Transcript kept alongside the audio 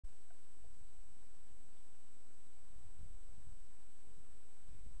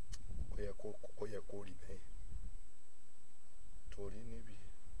kó rí bẹ́ẹ̀ torí níbi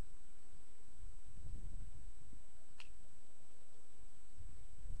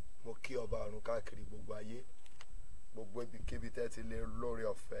mo kí ọba ọ̀run káàkiri gbogbo ayé, gbogbo ibikíbi tẹ́ ti lè lórí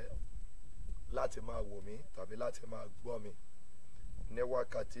ọ̀fẹ́ láti máa wò mí tàbí láti máa gbọ́ mi ní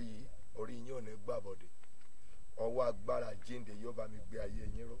wákàtí yìí. Orí yín ò ní gbàbọ̀dé, ọwọ́ agbára jíǹde yóò bá mi gbé ayé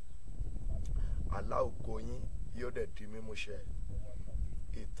yín ró, àlá ògo yín yóò dẹ̀ di mímúṣẹ,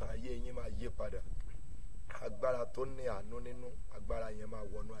 ìtàn ayé yín máa yí padà, agbára tó ní àánú nínú, agbára yẹn máa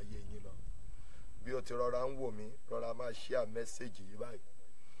wọnú ayé yín lọ. Bí o ti rọra ń wò mí, rọra máa share mẹ́sẹ̀gì yìí báyìí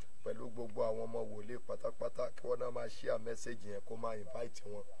pẹ̀lú gbogbo àwọn ọmọ wòlíì pátápátá, kí wọ́n náà máa share mẹ́sẹ̀gì yẹn, kó máa invite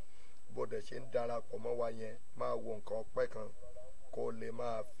wọn. Bó dẹ̀ ṣe ń darapọ̀ mọ́ wa yẹn, máa wo nǹkan ọpẹ́ kan kó lè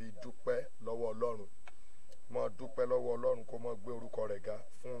máa fi dúpẹ́ lọ́wọ́ Ọlọ́run. Máa dúpẹ́ lọ́wọ́ Ọlọ́run, kó máa gbé orúkọ rẹ̀ ga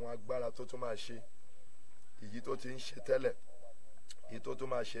fún agbára tó tún máa ṣe, èyí tó ti ń ṣe tẹ́lẹ̀, èyí tó tún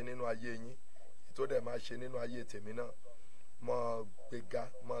máa ṣe nínú ayé yín, èyí tó dẹ̀ máa ṣe nínú ayé tèmi náà. Máa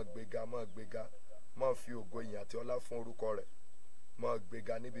gbéga, máa gbéga, máa gbéga, máa fi ògo ìyìn àti ọlá fún orúkọ rẹ̀, máa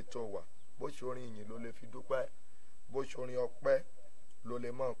gbéga níbi tó wà. Bó ṣe orin ìyìn ló lè fi dúpẹ́, bó ṣe orin ọpẹ́ ló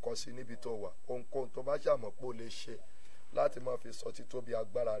lè máa kọ sí níbi tó wà. Ohunkóhun tó bá ṣàmọ̀ pé ó lè ṣe láti máa fi sọ títóbi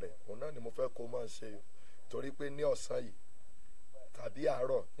agbára rẹ̀, òun náà ni mo fẹ́ kó máa ṣe. Torí pé ní ọ̀sán yìí tàbí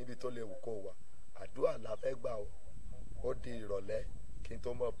àárọ̀, níbi tó lè wù kó wà, àdúrà la fẹ́ gbà o. Ó di ìrọ̀lẹ́ kí n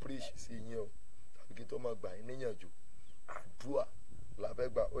tó máa preach sí yín o, tàbí kí n tó máa gbà yín níyànjú. Àdúrà la fẹ́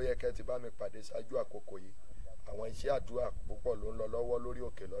gbà. Ó yẹ kẹ́ ti bá mi pàdé ṣáájú àkókò yìí. Àwọn iṣẹ́ àdúrà púpọ̀ ló ń lọ lọ́wọ́ lórí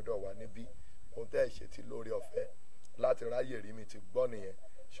òkè lọ́dọ̀ wa níbí. Ohun tẹ́ ẹ̀ ṣe tí lórí ọ̀fẹ́ láti ráyè rí mi ti gbọ́ nìyẹn.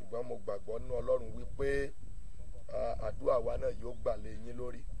 Ṣùgbọ́n mo gbàgbọ́ nínú Ọlọ́run wípé àdúrà wa náà yóò gbà lé yín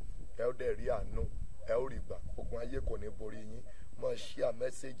lórí. Ẹ ó dẹ̀ rí àánú, ẹ ó rí gbà. Ogun ayé kò ní borí yín. Máa share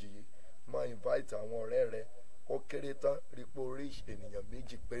mẹ́sẹ̀gì yìí, máa invite àwọn ọ̀rẹ́ rẹ. Ó kéré tán rí pé orí ènìyàn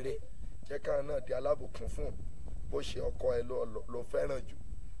méjì péré, jẹ́ káwọn náà di alábùkún fún. Bó ṣe ọkọ ẹ ló fẹ́ràn jù,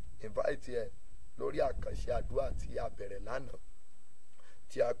 invite ẹ lórí àkànṣe àdúrà tí a bẹ̀rẹ̀ lánàá,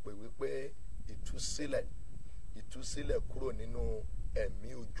 tí a pè wípé ìtúsílẹ̀ kúrò nínú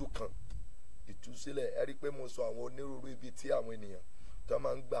ẹ̀mí ojú kan. Ìtúsílẹ̀, ẹ rí pé mo sọ àwọn onírúurú ibi tí àwọn ènìyàn tó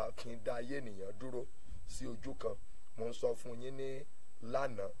máa ń gbà kí n dá ayé ènìyàn dúró sí ojú kan. Mo ń sọ fún yín ní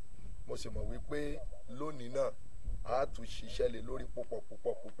lánàá, mo sì mọ̀ wípé lónìí náà a tún ṣiṣẹ́ lé lórí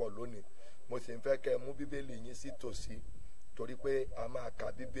púpọ̀ lónìí. Mo sì ń fẹ́ kẹ́ ẹ mú bíbélì yín sí tòsí, torí pé a máa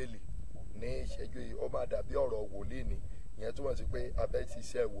ka bíbélì ní ìṣẹ́jú yìí. Ó máa dàbí ọ̀rọ̀ wòlíì ni. Ìyẹn túmọ̀ sí pé a fẹ́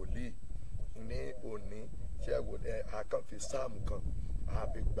ṣiṣẹ́ wòlíì ní òní. Ṣé àkànfi sáàmù kan a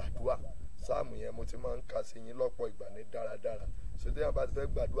fi gbàdúrà. Sáàmù yẹn mo ti máa ń kà sí yín lọ́pọ̀ ìgbà ní dáradára. Ṣé tí a bá ti fẹ́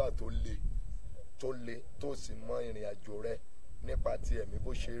gbàdúrà tó le tó sì mọ ìrìn àjò rẹ nípa ti ẹ̀mí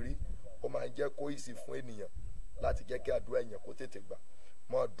bó ṣe rí, ó máa ń jẹ́ kó easy fún ènìyàn láti jẹ́ kí àdúrà èèyàn kó tètè gbà.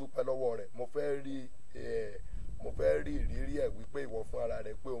 Máa dúpẹ́ lọ́wọ́ rẹ̀. Mo fẹ́ rí ìrírí ẹ̀ wípé ìwọ fún ara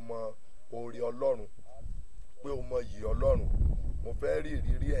rẹ̀ pé o mọ oore Ọlọ́run, pé o mọ iyì Ọlọ́run. Mo fẹ́ rí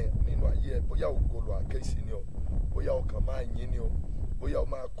ìrírí ẹ̀ nínú ayé ẹ̀. Bóyá ògolo àkéṣì ni o, bóyá ọkàn máa yín ni o, bóyá o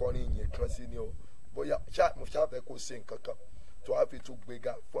máa kọrin ìyìn kan sí ni o, bóyá mo ṣàfẹ́ kó ṣe nǹkan kan tó á fi tún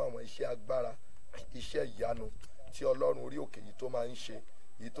gbéga fún àwọn iṣẹ́ agbára, iṣẹ́ ìyanu tí Ọlọ́run orí òkè yìí tó máa ń ṣe,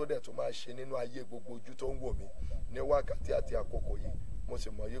 èyí tó dẹ̀ tó máa ṣe nínú ayé gbogbo ojú tó ń wò mí ní wákàtí àti àkókò yìí. Mo sì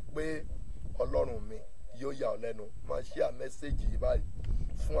mọ̀ yìí pé Ọlọ́run mi yóò yà ọ́ lẹ́nu. Máa share mẹ́sẹ̀gì yìí báyìí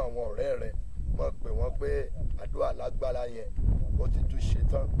fún àwọn ọ̀rẹ́ rẹ. Máa pè wọ́n pé àdúrà lágbára yẹn ó ti tún ṣe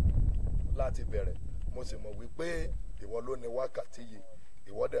tán láti bẹ̀rẹ̀. Mo sì mọ̀ wípé ìwọ ló ní wákàtí yìí,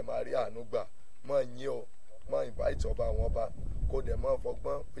 ìwọ dẹ̀ máa rí àánú gbà. Máa yìn o, máa invite ọba àwọn ọba, kó dẹ̀ máa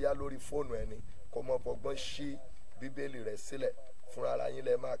fọgbọ́n bóyá lórí fóònù ẹni, kó máa fọgbọ́n ṣí bíbélì rẹ̀ sílẹ̀. Fúnra ara yín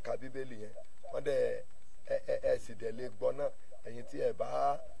lẹ máa ka bíbélì yẹn. Wọ́n dẹ̀ ẹ sì dẹ̀ lè gbọ́ náà. Ẹ̀yin tí ẹ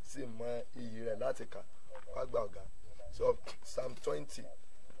bá sì mọ iyì rẹ̀ láti kà, wá gba ọ̀gá. So Psalm 20,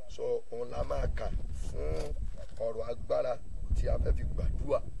 so òun la máa kà fún ọ̀rọ̀ agbára tí a fẹ́ fi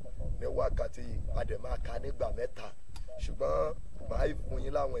gbàdúrà ní wákàtí yìí. A dẹ̀ máa kà nígbà mẹ́ta, ṣùgbọ́n màá fún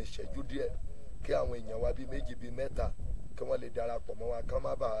yín láwọn ìṣẹ́jú díẹ̀ kí àwọn èèyàn wa bíi méjì bíi mẹ́ta kí wọ́n lè darapọ̀ mọ́ wa, kán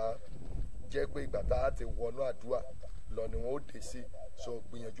má bàa jẹ́ pé ìgbà tá a ti wọnú àdúrà lọ ni wọ́n ó dé sí. So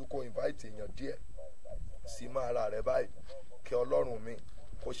gbìyànjú kó invite èèyàn díẹ̀ sí máa ara rẹ báyìí, kí Ọlọ́run mi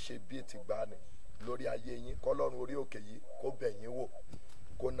kó ṣe bí ti gbà ní lórí ayé yín. Kọ́ Ọlọ́run orí òkè yìí kó bẹ̀ yín wò,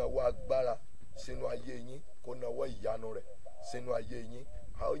 kó nawọ́ agbára sínú ayé yín, kó nawọ́ ìyanu rẹ̀ sínú ayé yín.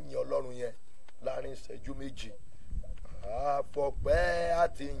 A ó yin Ọlọ́run yẹn láàrin ìṣẹ́jú méjì. Àfọpẹ́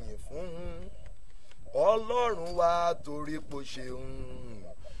àti yìn fún Ọlọ́run wa torí pé ó ṣeun,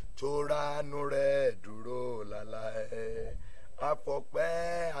 tó ránú rẹ̀ dúró láláì.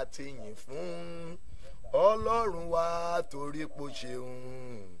 Àfọpẹ́ àti yìn fún Ọlọ́run wa torí pé ó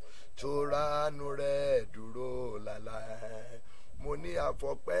ṣeun, tó ránú rẹ̀ dúró láláì. Mo ní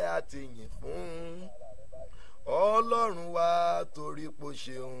àfọpẹ́ àti yìn fún Ọlọ́run wa torí pó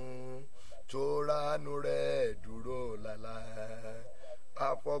ṣeun tó ránú rẹ̀ dúró láláì.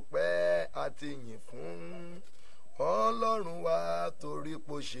 Àfọpẹ́ àti yìn fún Ọlọ́run wa torí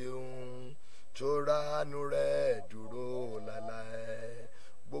pó ṣeun tó ránú rẹ̀ dúró láláì.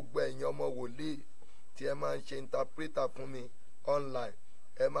 Gbogbo ẹ̀yin ọmọ wòlíì tí ẹ máa ń ṣe interpreter fún mi online,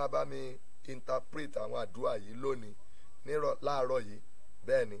 ẹ máa bá mi interpret àwọn àdúrà yìí lónìí láàárọ̀ yìí.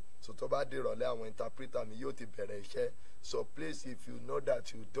 Bẹ́ẹ̀ ni, so tó bá dé ìrọ̀lẹ́ àwọn interpreter mi yóò ti bẹ̀rẹ̀ iṣẹ́. So please, if you know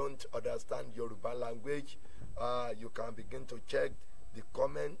that you don't understand Yoruba language, you can begin to check the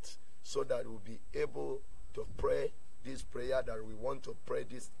comments so that we'll be able to pray this prayer that we want to pray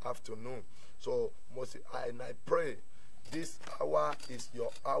this afternoon. So and I pray this hour is your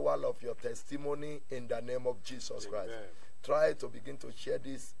hour of your testimony in the name of Jesus Christ. Amen. Try to begin to share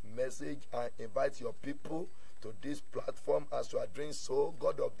this message and invite your people to this platform. As you are doing so,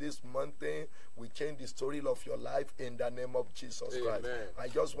 God of this mountain will change the story of your life in the name of Jesus Christ. Amen. I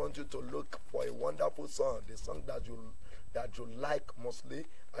just want you to look for a wonderful song, the song that you like mostly.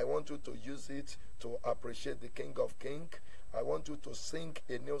 I want you to use it to appreciate the King of Kings. I want you to sing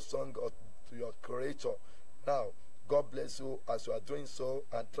a new song to your Creator. Now, God bless you as you are doing so,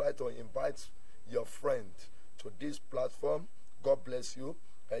 and try to invite your friend to this platform. God bless you.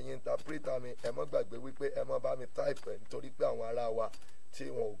 Ẹ̀yin interpreter mi, ẹ má gbàgbé wípé ẹ má bá mi type ẹ̀ nítorí pé àwọn ará wa tí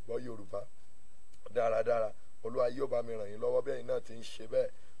wọn ò gbọ́ Yorùbá dáradára. Olúwa yóò bá mi ràn yín lọ́wọ́ bẹ́ẹ̀ náà ti ń ṣe bẹ́ẹ̀.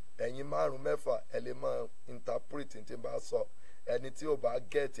 Ẹ̀yin 5-6 ẹ lè máa interpret tí n bá sọ. Ẹni tí ò bá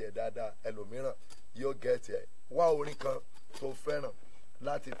get ẹ̀ dáadáa, ẹlòmíràn yóò get ẹ̀. Wá orin kan tó fẹ́ràn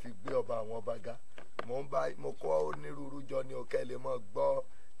láti fi gbé ọba àwọn ọba ga. Mo kọ́ onírúurú jọ ní o, kẹ́ lè máa gbọ́,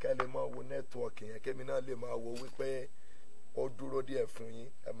 kẹ́ lè máa wo nẹ́tíwọ̀kì yẹn, kémi náà lè máa wo wípé ó dúró díẹ̀ fún yín.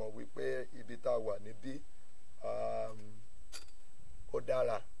 Ẹ mọ̀ wípé ibi tá a wà níbí ó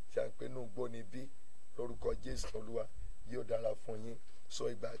dára, ṣàǹpénú gbó níbí. Lórúkọ Jésù Olúwa yóò dára fún yín. So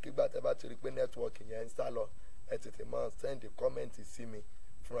ìgbàkigbà tẹ́ bá ti rí pé nẹ́tíwọ̀kì yẹn ń sá lọ, ẹ tètè máa send comment sí mi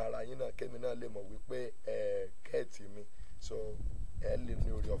fún ara yín náà, kémi náà lè mọ̀ wípé kẹ́ẹ̀tì mi. So ẹ lè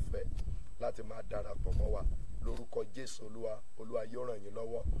ní orí ọ̀fẹ́ láti máa darapọ̀ mọ́ wa. Lórúkọ Jésù Olúwa, Olúwa yóò ràn yín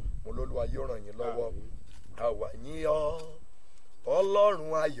lọ́wọ́. Mo lólúwa yóò ràn yín lọ́wọ́. Àwa yìn ọ́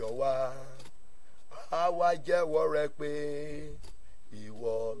Ọlọ́run ayọ̀ wa, àwa jẹ́wọ́ rẹ pé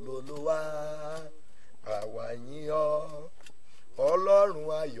ìwọ lolúwa. Àwa yìn ọ́ Ọlọ́run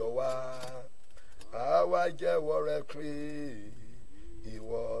ayọ̀ wa, àwa jẹ́wọ́ rẹ pé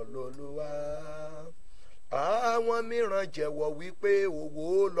ìwọ lolúwa. Àwọn mìíràn jẹ́wọ́ wípé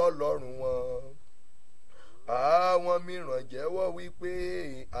owó lọ́lọ́run wọn. Àwọn mìíràn jẹ́wọ́ wípé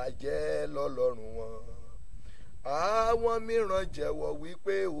àjẹ́ lọ́lọ́run wọn. Àwọn mìíràn jẹ́wọ́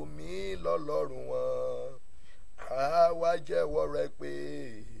wípé omi lọ́lọ́run wọn. Àwa jẹ́wọ́ rẹ pé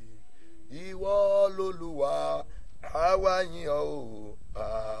ìwọ lolúwa. Àwa yìn ọ́ o,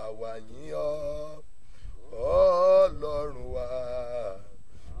 àwa yìn ọ́ Ọlọ́run wa.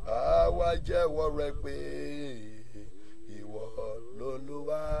 Àwa jẹ́wọ́ rẹ pé ìwọ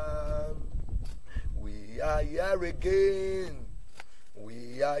lolúwa. We are here again.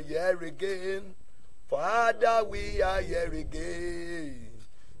 We are here again. Father, we are here again.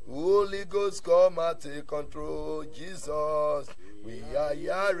 Holy Ghost, come and take control. Jesus, we are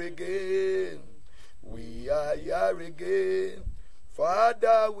here again. We are here again.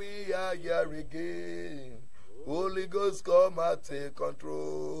 Father, we are here again. Holy Ghost, come and take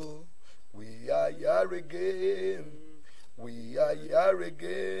control. We are here again. We are here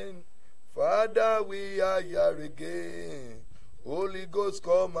again. Father, we are here again. Holy Ghost,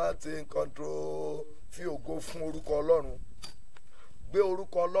 come and take control. Fi ògo fún orúkọ Ọlọ́run. Gbé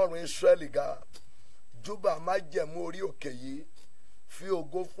orúkọ Ọlọ́run Ísírẹ́lì ga. Júbà májẹ̀mú orí òkè yìí. Fi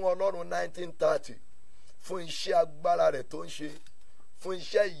ògo fún Ọlọ́run 1930. Fún iṣẹ́ agbára rẹ̀ tó ń ṣe. Fún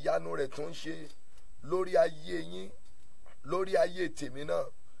iṣẹ́ ìyanu rẹ̀ tó ń ṣe. Lórí ayé yín. Lórí ayé tèmi náà.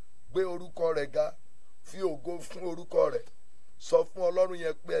 Gbé orúkọ rẹ̀ ga. Fi ògo fún orúkọ rẹ̀. Sọ fún Ọlọ́run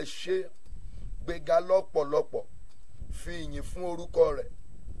yẹn pé ẹ ṣé. Gbéga lọ́pọ̀lọpọ̀. Fi ìyìn fún orúkọ rẹ̀.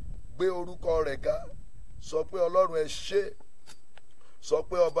 Gbé orúkọ rẹ̀ ga. Sọ pé Ọlọ́run ẹ ṣé. Sọ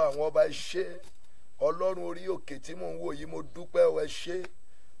pé ọba àwọn ọba ẹ ṣé. Ọlọ́run orí òkè tí mò ń wò yìí, mo dúpẹ́ ẹ ṣé.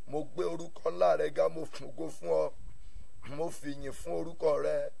 Mo gbé orúkọ ńlá rẹ ga, mo fògo fún ọ. Mo fi ìyìn fún orúkọ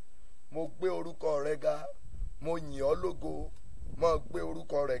rẹ. Mo gbé orúkọ rẹ ga. Mo yìn ọ́ lógo. Máa gbé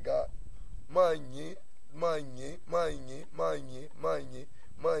orúkọ rẹ ga. Máa yìn, máa yìn, máa yìn, máa yìn, máa yìn,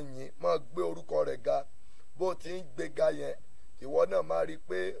 máa yìn, máa gbé orúkọ rẹ ga. Bó ti ń gbéga yẹn, ìwọ náà máa rí i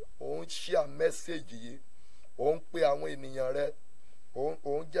pé òun share message yìí. Òun pe àwọn ènìyàn rẹ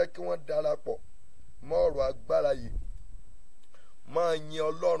òun jẹ́ kí wọ́n darapọ̀ mọ́ ọ̀rọ̀ agbára yìí. Máa yin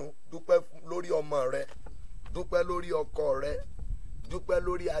Ọlọ́run, dúpẹ́ lórí ọmọ rẹ, dúpẹ́ lórí ọkọ rẹ, dúpẹ́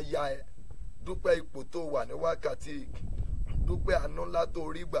lórí aya ẹ, dúpẹ́ ipò tó wà ní wákàtí, dúpẹ́ àánú ńlá tó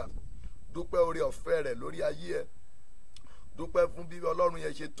rí gbà, dúpẹ́ oore ọ̀fẹ́ rẹ̀ lórí ayé ẹ, dúpẹ́ fún bí Ọlọ́run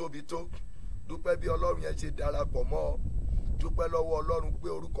yẹn ṣe tóbi tó, dúpẹ́ bí Ọlọ́run yẹn ṣe darapọ̀ mọ́ ọ, dúpẹ́ lọ́wọ́ Ọlọ́run, gbé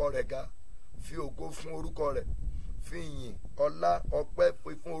orúkọ rẹ̀ ga, fi ògo fún orúkọ rẹ̀, fi ìyìn ọlá ọpẹ́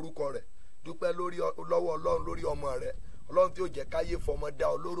fún orúkọ rẹ̀, dúpẹ́ lọ́wọ́ Ọlọ́run lórí ọmọ rẹ̀, Ọlọ́run tí ó jẹ́ káyé fọmọ dá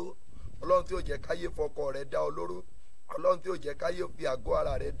ọ lóró, Ọlọ́run tí ó jẹ́ káyé fọkọ rẹ̀ dá ọ lóró, Ọlọ́run tí ó jẹ́ káyé fi àgọ́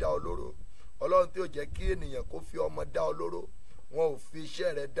ara rẹ̀ dá ọ lóró, Ọlọ́run tí ó jẹ́ kí ènìyàn kó fi ọmọ dá ọ lóró, wọn ò fi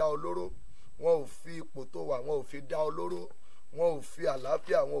iṣẹ́ rẹ̀ dá ọ lóró, wọn ò fi ipò tó wà wọn ò fi dá ọ lóró, wọn ò fi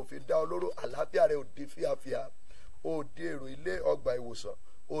àlàáfíà wọn ò fi dá ọ lóró, àlàáfíà rẹ̀ ò di fíafíà, ó di èrò ilé ọgbà ìwòsàn,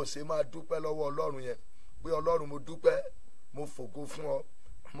 ó sì máa dúpẹ́ lọ́wọ́ Ọlọ́run yẹn pé Ọlọ́run mo dúpẹ́, mo fògo fún ọ,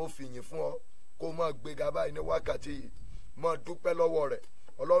 mo fìyìn fún ọ, kó máa gbéga báyìí ní wákàtí yìí, máa dúpẹ́ lọ́wọ́ rẹ̀.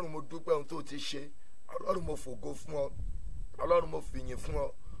 Ọlọ́run mo dúpẹ́ ohun tó ti ṣe, Ọlọ́run mo fògo fún ọ, Ọlọ́run mo fìyìn fún ọ,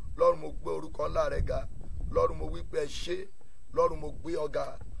 Ọlọ́run mo gbé orúkọ ńlá rẹ ga, Ọlọ́run mo wí pé ẹ ṣé, Ọlọ́run mo gbé ọ ga,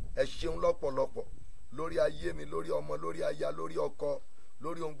 ẹ ṣeun lọ́pọ̀lọpọ̀ lórí ayé mi, lórí ọmọ, lórí aya, lórí ọkọ,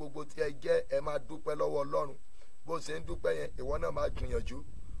 lórí ohun gbogbo tí ẹ jẹ́. Ẹ máa dúpẹ́ lọ́wọ́ Ọlọ́run. Bó ṣe ń dúpẹ́ yẹn, ìwọ náà máa gbìyànjú,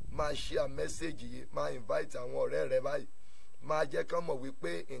 máa share message yìí, máa invite àwọn ọ̀rẹ́ rẹ báyìí, máa jẹ́ kán mọ̀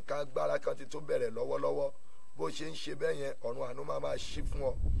wípé nǹkan agbára kan ti tún bẹ̀rẹ̀ lọ́wọ́lọ́wọ́. Bó ṣe ń ṣe bẹ́ẹ̀ yẹn, ọ̀run àánú máa ṣí fún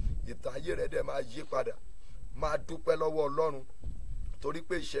ọ, ìtàn ayé rẹ dẹ̀ máa yí padà. Máa dúpẹ́ lọ́wọ́ Ọlọ́run, torí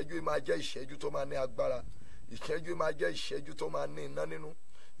pé ìṣẹ́jú yìí máa jẹ́ ìṣẹ́jú tó máa ní agbára, ìṣẹ́jú yìí máa jẹ́ ìṣẹ́jú tó máa ní iná nínú,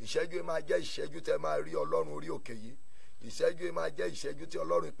 ìṣẹ́jú yìí máa jẹ́ ìṣẹ́jú tẹ́ máa rí Ọlọ́run orí òkè yìí, ìṣẹ́jú yìí máa jẹ́ ìṣẹ́jú tí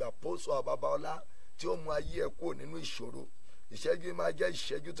Ọlọ́run ìpè àpòsò Babalọ́lá tí ó mú ayé ẹ kúrò nínú ìṣòro, ìṣẹ́jú yìí máa jẹ́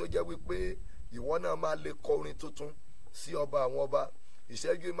ìṣẹ́jú tó jẹ́ wípé ìwọ náà máa lè kọ orin tuntun sí ọba àwọn ọba,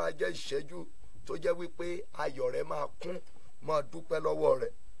 ìṣẹ́jú yìí máa jẹ́ ìṣẹ́jú tó jẹ́ wípé ayọ̀ rẹ máa kún. Máa dúpẹ́ lọ́wọ́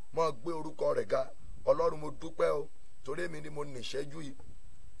rẹ̀, máa gbé orúkọ rẹ̀ ga. Ọlọ́run mo dúpẹ́ o, torí èmi ni mo ní ìṣẹ́jú yìí.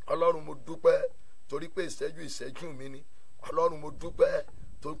 Ọlọ́run mo dúpẹ́ torí pé ìṣẹ́jú mi ni. Ọlọ́run mo dúpẹ́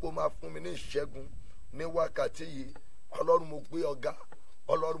torí pé ó máa fún mi ní ìṣẹ́gun ní wákàtí yìí. Ọlọ́run mo gbé ọ ga,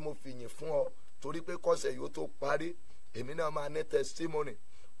 Ọlọ́run mo fìyìn fún ọ torí pé kọ́sẹ̀ yìí ó tó parí, èmi náà máa ní testimony.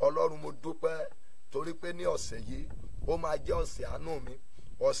 Ọlọ́run mo dúpẹ́ torí pé ní ọ̀sẹ̀ yìí ó máa jẹ́ ọ̀sẹ̀ àánú mi,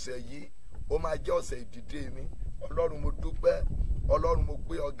 ọ̀sẹ̀ yìí ó máa jẹ́ ọ̀sẹ̀ ìdìde mi. Ọlọ́run mo dúpẹ́, Ọlọ́run mo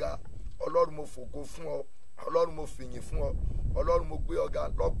gbé ọ ga, Ọlọ́run mo fògo fún ọ, Ọlọ́run mo fìyìn fún ọ, Ọlọ́run mo gbé ọ ga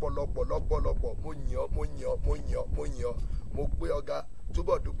lọ́pọ̀lọpọ̀, mo yìn ọ́, mo yìn ọ́, mo yìn ọ́, mo yìn ọ́, mo gbé ọ ga.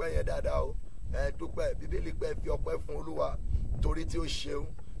 Túbọ̀ dúpẹ́ yẹn dáadáa o, dúpẹ́. Bíbélì pé fi ọpẹ́ fún Olúwa torí tí ó ṣeun,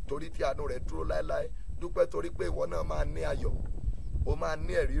 torí tí àánú rẹ̀ dúró láéláé. Dúpẹ́ torí pé ìwọ náà máa ní ayọ̀, ó máa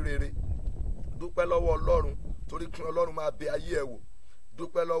ní ẹ̀rí rere. Dúpẹ́ lọ́wọ́ Ọlọ́run torí kí Ọlọ́run máa bẹ ayé ẹ wò.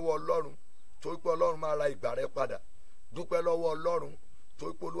 Dúpẹ́ lọ́wọ́ Ọlọ́run torí pé Ọlọ́run máa ra ìgbà rẹ padà. Dúpẹ́ lọ́wọ́ Ọlọ́run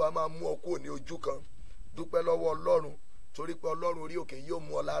torí pé Olúwa máa mú ọ kúrò ní ojú kan. Dúpẹ́ lọ́wọ́ Ọlọ́run torí pé Ọlọ́run orí òkè yóò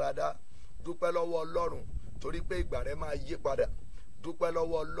mú ọ lára dá. Dúpẹ́ lọ́wọ́ Ọlọ́run torí pé ìgbà rẹ máa yí padà. Dúpẹ́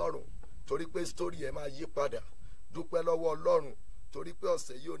lọ́wọ́ Ọlọ́run torí pé sítórì ẹ máa yí padà. Dúpẹ́ lọ́wọ́ Ọlọ́run torí pé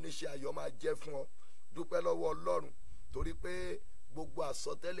ọ̀sẹ̀ yìí oníṣẹ́ ayọ̀ máa jẹ́ fún ọ. Dúpẹ́ lọ́wọ́ Ọlọ́run torí pé gbogbo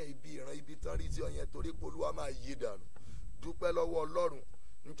àsọtẹ́lẹ̀ ibi ìran ibi tán rí tí ọ yẹn torí pé Olúwa máa yí dànù. Dúpẹ́ lọ́wọ́ Ọlọ́run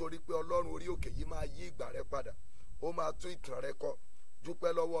nítorí pé Ọlọ́run orí òkè yìí máa yí ìgbà rẹ padà, ó máa tún ìtàn rẹ kọ.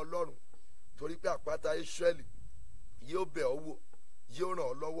 Dúpẹ́ lọ́wọ́ Ọlọ́run torí pé àpáta Ísírẹ́lì yóò bẹ̀ ọ́ wò, yóò ràn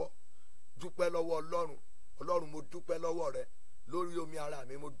ọ́ lọ́wọ́. Dúpẹ́ lọ́wọ́ Ọlọ́run. Ọlọ́run mo dúpẹ́ lọ́wọ́ rẹ lórí omi ara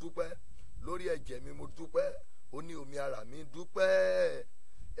mi, mo dúpẹ́ lórí ẹ̀jẹ̀ mi, mo dúpẹ́. Ó ní omi ara mi dúpẹ́,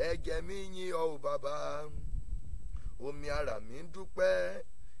 ẹ̀jẹ̀ mi yìn ọ́ o bàbá. Omi ara mi dúpẹ́,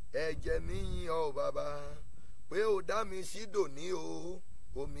 ẹ̀jẹ̀ mi yìn ọ́ o bàbá, pé ó dá mi sí dòní o.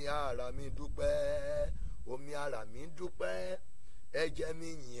 Omi ara mi dúpẹ́, omi ara mi dúpẹ́, ẹ̀jẹ̀ mi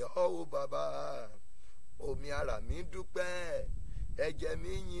yìn ọ́ o bàbá. Omi ara mi dúpẹ́, ẹ̀jẹ̀ mi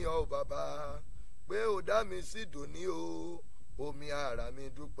yìn ọ́ o bàbá, pé ó dá mi sí dòní o. Omi ara mi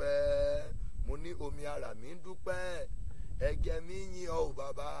dúpẹ́, mo ní omi ara mi dúpẹ́, ẹ̀jẹ̀ mi yìn ọ́ o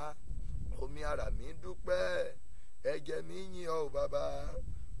bàbá. Omi ara mi dúpẹ́, ẹ̀jẹ̀ mi yìn ọ́ o bàbá,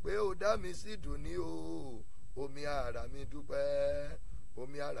 pé ó dá mi sí dòní o. Omi ara mi dúpẹ́,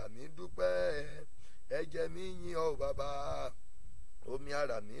 omi ara mi dúpẹ́, ẹ̀jẹ̀ mi yìn ọ́ o bàbá. Omi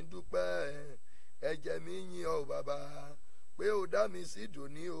ara mi dúpẹ́, ẹ̀jẹ̀ mi yìn ọ́ o bàbá, pé ó dá mi sí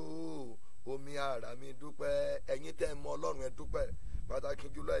dòní o. Omi ara mi dúpẹ́. Ẹ̀yin tẹ́ ẹ mọ Ọlọ́run ẹ dúpẹ́. Pàtàkì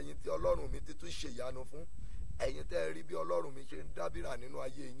jùlọ ẹ̀yin tí Ọlọ́run mi ti tún ṣe ìyanu fún. Ẹ̀yin tẹ́ ẹ rí bí Ọlọ́run mi ṣe ń dábìrà nínú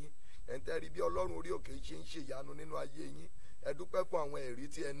ayé yín. Ẹ̀yin tẹ́ ẹ rí bí Ọlọ́run orí òkè ṣe ń ṣe ìyanu nínú ayé yín. Ẹ dúpẹ́ fún àwọn ẹ̀rí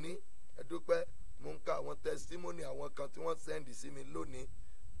tí ẹ ní. Ẹ dúpẹ́ mo ń ka àwọn testimony àwọn kan tí wọ́n sẹ́ndì sí mi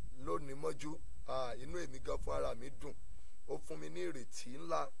lónìí mọ́jú. Inú èmi gan fún ara mi dùn. Ó fún mi ní ìrètí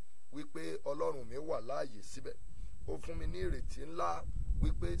ńlá wípé Ọlọ́run mi wà láàyè síbẹ̀. Ó fún mi ní ìrètí ńlá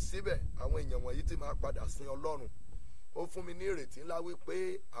wípé síbẹ̀ àwọn èèyàn wọ̀nyí ti máa padà sin Ọlọ́run. Ó fún mi ní ìrètí ńlá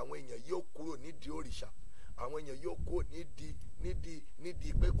wípé àwọn èèyàn yóò kúrò nídìí òrìṣà. Àwọn èèyàn yóò kúrò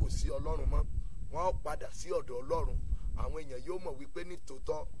nídìí pé kò sí Ọlọ́run mọ́. Wọ́n á padà sí ọ̀dọ̀ Ọlọ́run. Àwọn èèyàn yóò mọ̀ wípé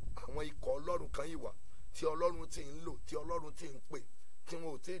nítòótọ́ àwọn ikọ̀ Ọlọ́run kan yìí wà tí Ọlọ́run ti ń lò, tí Ọlọ́run ti ń pè, tí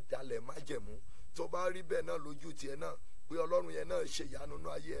wọn ò tí ì dalẹ̀ májẹ̀mú. Tó bá rí bẹ́ẹ̀ náà lójú tiẹ̀ náà pé Ọlọ́run yẹn náà ṣe ìyanu nínú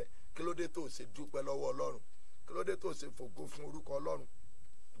ayé ẹ̀, kí ló dé tó ṣe dúpẹ́ lọ́wọ́ Ọlọ́run? Kí ló dé tó ṣe fògo fún orúkọ Ọlọ́run?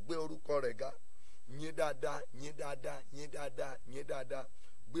 Gbé orúkọ rẹ̀ ga, yìn dáadáa, yìn dáadáa, yìn dáadáa, yìn dáadáa.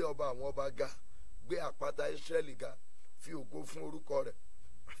 Gbé ọba àwọn ọba ga, gbé àpáta Ísírẹ́lì ga, fi ògo fún orúkọ rẹ̀,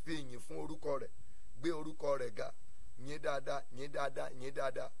 fi ìyìn fún orúkọ rẹ̀, gbé orúkọ rẹ̀ ga, yìn dáadáa, yìn dáadáa, yìn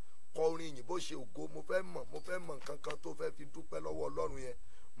dáadáa. Kọ orin ìyìn bó ṣe ògo. Mo fẹ́ mọ̀ nǹkan kan tó fẹ́ fi dúpẹ́ lọ́wọ́ Ọlọ́run yẹn.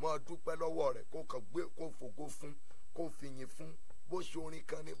 Máa dúpẹ́ lọ́wọ́ rẹ̀, kó kàn gbé, kó fògo fún, kó fi ìyìn fún. Bó ṣe orin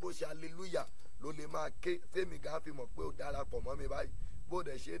kan ni, bó ṣe hallelujah ló lè máa ké. Tèmi gan fi mọ̀ pé ó darapọ̀ mọ́ mi báyìí. Bó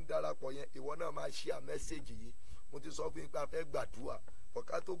dẹ̀ ṣe ń darapọ̀ yẹn, ìwọ náà máa share message yìí. Mo ti sọ fún yín pé a fẹ́ gbàdúrà.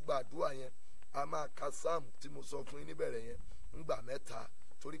 Ọ̀ká tó gbàdúrà yẹn, a máa ka sáàmù tí mo sọ fún yín níbẹ̀rẹ̀ yẹn ńgbà mẹ́ta.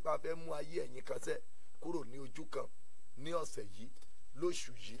 Torí pé a fẹ́ mú ayé ẹ̀yin kan sẹ́ kúrò ní ojú kan ní ọ̀sẹ̀ yìí,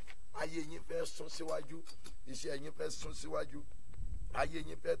 lóṣù yìí. Ayé yín fẹ́ sún síwájú, iṣẹ́ yín fẹ́ sún síwájú, ayé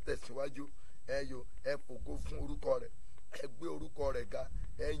yín fẹ́ tẹ̀síwájú. Ẹ fògo fún orúkọ rẹ̀, ẹ gbé orúkọ rẹ̀ ga,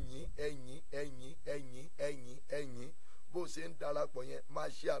 ẹ̀yìn. Bó ṣe ń darapọ̀ yẹn, máa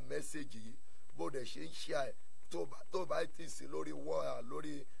share message yìí. Bó dẹ̀ ṣe ń share ẹ̀, tó bá ti sí lórí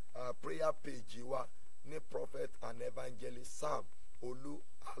prayer page wa ní Prophet and Evangelist Sam Olú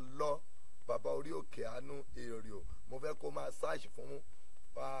Alọ́ bàbá orí òkè àánú èrò. Mo fẹ́ kó máa search fún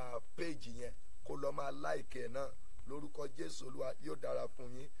page yẹn, kó lọ máa like ẹ̀ náà. Lórúkọ Jésù Olúwa yóò dára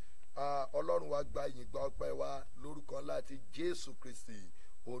fún yín. Ọlọ́run wa gba ìyìn gba ọpẹ́ wa lórúkọ ńlá ti Jésù Kristi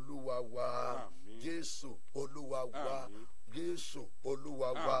Olúwa wa. Jésù Olúwa wa. Jésù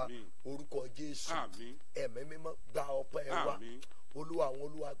Olúwa wa. Orúkọ Jésù. Ẹ̀mí mímọ́ gba ọpẹ́ wa. Olúwa àwọn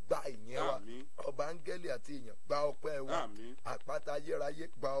olúwa gba ìyìn wa. Ọba áńgẹ́lì àti èèyàn gba ọpẹ́ wa. Àpáta ayérayé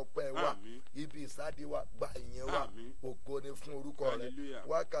gba ọpẹ́ wa. Ibi ìsádi wa gba ìyìn wa. Ògo ni fún orúkọ rẹ̀.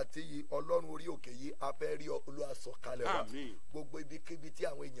 Wákàtí yìí Ọlọ́run orí òkè yìí a fẹ́ rí Olúwa sọ̀kalẹ̀ wa. Gbogbo ibikíbi tí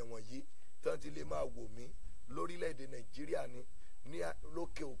àwọn èèyàn wọ̀nyí tán ti lè máa wò mí lórílẹ̀‐èdè Nàìjíríà ni, ní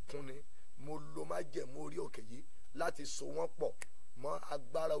lókè òkun ni, mo lo májẹ̀mú orí òkè yìí láti so wọ́n pọ̀ mọ́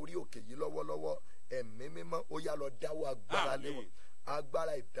agbára orí òkè yìí lọ́wọ́lọ́wọ́. Ẹ̀mí mímọ́ ó yá lọ dáwọ́ agbára lé wọn.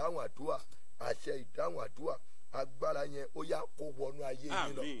 Agbára ìdáhùn àdúrà, àṣẹ ìdáhùn àdúrà, agbára yẹn ó yá kó wọnú ayé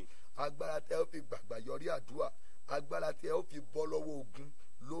yín lọ. Agbára tẹ́ ó fi gbàgbà yọrí àdúrà, agbára tẹ́ ó fi bọ́ lọ́wọ́ ogun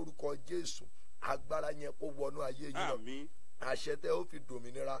lórúkọ Jésù. Agbára yẹn kó wọnú ayé yín lọ. Àṣẹ tẹ́ ó fi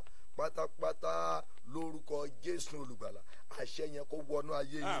dòmìnira pátápátá lórúkọ Jésù olùgbàlà. Àṣẹ yẹn kó wọnú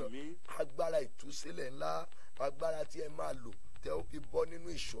ayé yín lọ. Agbára ìtúsílẹ̀ ńlá, agbára tí ẹ máa lò tẹ́ ó fi bọ́ nínú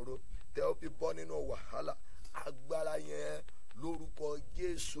ìṣòro, tẹ́ ó fi bọ́ nínú wàhálà. Agbára yẹn lórúkọ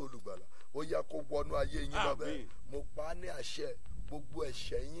Jésù olùgbàlà ó yá kó wọnú ayé yín lọ bẹ́ẹ̀. Mo pa á ní àṣẹ, gbogbo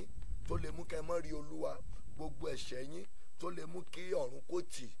ẹ̀ṣẹ̀ yín tó lè mú kẹ́ mọ́ rí Olúwa, gbogbo ẹ̀ṣẹ̀ yín tó lè mú kí ọ̀run kó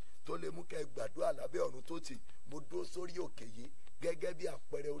tì, tó lè mú kẹ́ gbàdúrà lábẹ́ ọ̀run tó tì. Mo dúró sórí òkè yìí gẹ́gẹ́ bí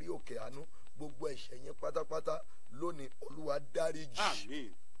àpẹẹrẹ orí òkè àánú. Gbogbo ẹ̀ṣẹ̀ yín pátápátá lónìí Olúwa dáríjì.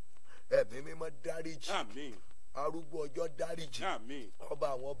 Ẹ̀mí mímọ́ dáríjì. Arúgbó ọjọ́ dáríjì. Ọba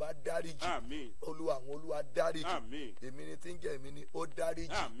àwọn ọba dáríjì. Olúwa àwọn olúwa dáríjì. Èmi ni tí ń jẹ́ èmi ni ó dáríjì.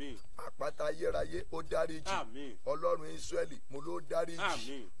 Àpáta ayérayé ó dáríjì. Ọlọ́run Ísírẹ́lì mo ló dáríjì.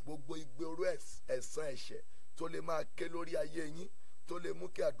 Gbogbo igbe oró ẹ̀san ẹ̀ṣẹ̀ tó lè máa ké lórí ayé yín, tó lè mú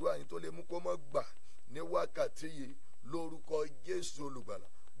kí àdúrà yín tó lè mú kó mọ́ gbà ní wákàtí yìí lórúkọ Jésù olùgbàlà.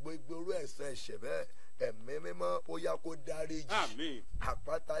 Gbogbo oró ẹ̀san ẹ̀ṣẹ̀ bẹ́ẹ̀, ẹ̀mí mímọ́ ó yá kó dáríjì.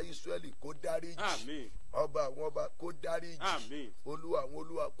 Àpáta Ísírẹ́lì kó dáríjì. Ọba àwọn ọba kó dáríjì. Olúwa àwọn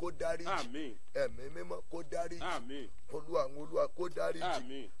olúwa kó dáríjì. Ẹ̀mí mímọ́ kó dáríjì. Olúwa àwọn olúwa kó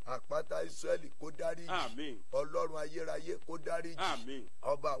dáríjì. Àpáta Ísírẹ́lì kó dáríjì. Ọlọ́run ayérayé kó dáríjì.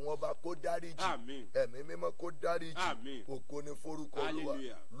 Ọba àwọn ọba kó dáríjì. Ẹ̀mí mímọ́ kó dáríjì. Ògo ni forúkọ Olúwa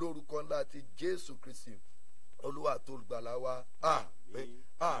lórúkọ ńlá ti Jésù Kristi Olúwa tó gbàlà wa. Àmín,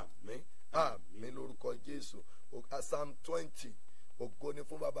 àmín, àmín lórúkọ Jésù. Psalm 20. Ògo ni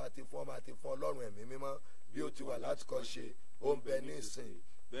fún bàbá àti fún ọmọ àti fún Ọlọ́run ẹ̀mí mímọ́, bí ó ti wà láti kọ́ ṣe, ó ń bẹ ní ìsìn,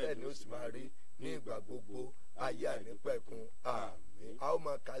 bẹ́ẹ̀ ni ó sì máa rí ní ìgbà gbogbo, ayé àìnípẹ̀kun. Àmín. A ó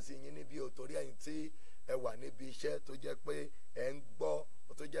máa kà sí yín níbi òtórí ẹ̀yin tí ẹ wà níbi iṣẹ́ tó jẹ́ pé ẹ ń gbọ́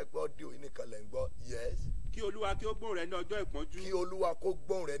tó jẹ́ pé ọ́díò yìí nìkan lẹ̀ ń gbọ́. Yes. Kí Olúwa kí ó gbóhùn rẹ ní ọjọ́ ìpọ́njú. Kí Olúwa kó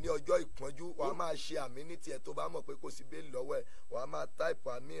gbóhùn rẹ ní ọjọ́ ìpọ́njú. Wàá máa ṣe àmì ní tiẹ̀ tó bá mọ̀ pé kò sí bẹ́ẹ̀lì lọ́wọ́ ẹ̀. Wàá máa táìpù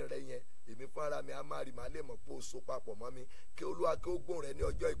àmì rẹ yẹn. Èmi fúnra mi á máa rí màá lè mọ̀ pé o so papọ̀ mọ́ mi. Kí Olúwa kí ó gbóhùn rẹ ní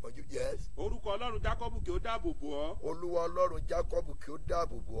ọjọ́ ìpọ́njú. Yes. Orúkọ Ọlọ́run Jákọ́bù kí ó dáàbò bò ọ́. Olúwa Ọlọ́run Jákọ́bù kí ó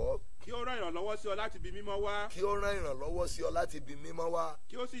dáàbò bò ọ́. Kí ó rán ìrànlọ́wọ́ sí ọ láti ibi mímọ́ wá. Kí ó rán ìrànlọ́wọ́ sí ọ láti ibi mímọ́ wá.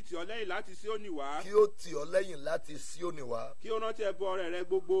 Kí ó sì tì ọ́ lẹ́yìn láti Síónì wá. Kí ó tì ọ́ lẹ́yìn láti Síónì wá. Kí ó rántí ẹbọ ọrẹ rẹ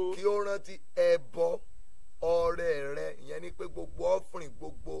gbogbo. Kí ó rántí ẹbọ ọrẹ rẹ, ìyẹn ni pé gbogbo offering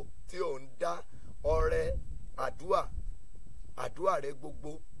gbogbo tí ò ń dá, ọrẹ àdúrà rẹ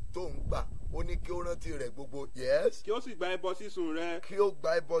gbogbo tó ń gbà, ó ní kí ó rántí rẹ gbogbo. Yes. Kí ó sì gba ẹbọ sísun rẹ. Kí ó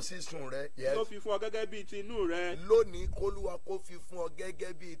gba ẹbọ sísun rẹ. Yes. Kí ó fi fún ọ gẹ́gẹ́ bíi ti inú rẹ. Lónìí k'Olúwa kó fi fún ọ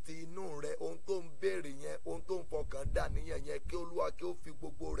gẹ́gẹ́ bíi ti inú rẹ. Ohun tó ń béèrè yẹn, ohun tó ń fọkàn dà níyẹn yẹn, kí Olúwa kí ó fi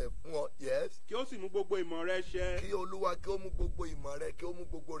gbogbo rẹ̀ fún ọ. Yes. Kí ó sì mú gbogbo ìmọ̀ rẹ ṣẹ. Kí Olúwa kí ó mú gbogbo ìmọ̀ rẹ, kí ó mú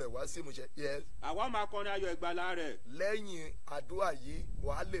gbogbo rẹ̀ wá sí ìmúṣẹ. Yes. Àwa máa kọrin ayọ̀ ìgbàlà rẹ̀. Lẹ́yìn àdúrà yìí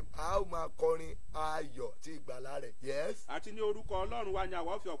a ó máa kọrin ayọ̀ ti ìgbàlà rẹ̀. Yes. Àti ní orúkọ Ọlọ́run wa ni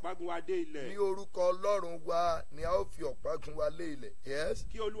àwa fi ọ̀págun wa dé ilẹ̀. Ní orúkọ Ọlọ́run wa ni a ó fi ọ̀págun wa lé ilẹ̀. Yes.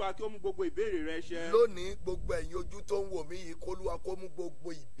 Kí Olúwa kí ó mú gbogbo ìbéèrè rẹ ṣẹ. Lónìí gbogbo ẹ̀yin ojú tó ń wò mí yìí, k'Olúwa kó mú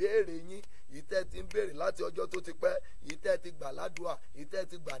gbogbo ìbéèrè yín, ìtẹ́ ti ń béèrè láti ọjọ́ tó ti pẹ́, ìtẹ́ ti gbà ládùúà, ìtẹ́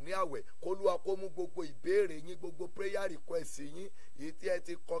ti gbà ní àwẹ̀, k'Olúwa kó mú gbogbo ìbéèrè yín, gbogbo prayer request yín, ìtẹ́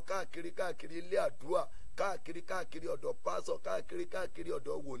ti kọ káàkiri ilé àdúrà, káàkiri ọ̀dọ̀ pásọ̀, káàkiri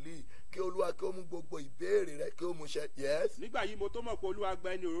ọ̀dọ̀ wòlíì, kí Olúwa kí ó mú gbogbo ìbéèrè rẹ kí ó mú ṣẹ. Yes. Nígbà yìí mo tó mọ̀ pé Olúwa gba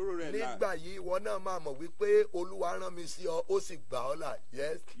ẹni òróró rẹ̀ là. Nígbà yìí ìwọ náà máa mọ̀ wípé Olúwa rán mi sí ọ, ó sì gbà ọ́ là.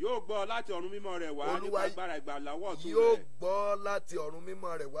 Yes. Yóò gbọ́ láti ọ̀run mímọ́ rẹ̀ wá nípa agbára ìgbàlà ọwọ́ ọ̀tún rẹ̀. Yóò gbọ́ láti ọ̀run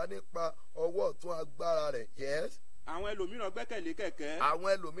mímọ́ rẹ̀ wá nípa ọwọ́ ọ̀tún agbára rẹ̀. Yes. Àwọn ẹlòmíràn gbẹ́kẹ̀lé kẹ̀kẹ́. Àwọn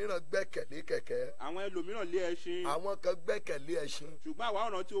ẹlòmíràn gbẹ́kẹ̀lé kẹ̀kẹ́. Àwọn ẹlòmíràn lé ẹṣin. Àwọn kan gbẹ́kẹ̀lé ẹṣin. Ṣùgbọ́n àwa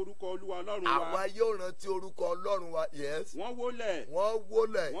rántí orúkọ Olúwa Ọlọ́run wa. Àwa yóò rántí orúkọ Ọlọ́run wa. Yes. Wọ́n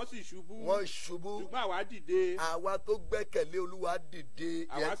wólẹ̀. Wọ́n sì ṣubú. Ṣùgbọ́n àwa dìde. Àwa tó gbẹ́kẹ̀lé Olúwa dìde.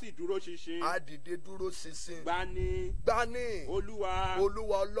 Àwa sì dúró ṣinṣin. A dìde dúró ṣinṣin. Gbani.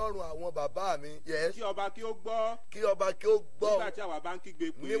 Olúwa Ọlọ́run àwọn bàbá mi. Yes. Kí ọba kí ó gbọ́. Nígbà tí àwa bá ń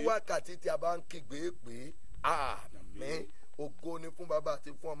kígbe pé. Ní wákàtí tí a bá ń kígbe pé. Àmín. Ògo ni fún bàbá àti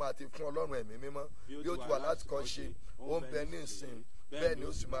fún ọmọ àti fún Ọlọ́run ẹ̀mí mímọ́. Bí ó ti wà láti kọ́ ṣe, ó ń bẹ ní ìsìn, bẹ́ẹ̀ ni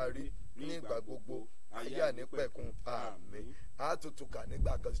ó sì máa rí ní ìgbà gbogbo, ayé ànípẹ̀kun. Àmín. A tutù kà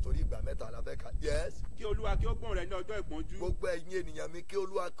nígbà kan sí torí ìgbà mẹ́ta la fẹ́ kà. Yes. Kí Olúwa kí ó gbóhùn rẹ ní ọjọ́ ìpọ́njú. Gbogbo ẹ̀yin ènìyàn mi, kí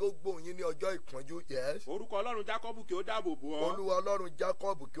Olúwa kí ó gbóhùn yín ní ọjọ́ ìpọ́njú. Yes. Orúkọ Ọlọ́run Jákọ́bù kí ó dáàbò bò ọ́. Olúwa Ọlọ́run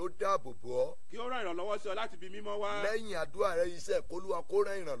Jákọ́bù kí ó dáàbò bò ọ́. Kí ó rán ìrànlọ́wọ́ sí ọ láti ibi mímọ́ wá. Lẹ́yìn àdúrà rẹ iṣẹ́, k'Olúwa kó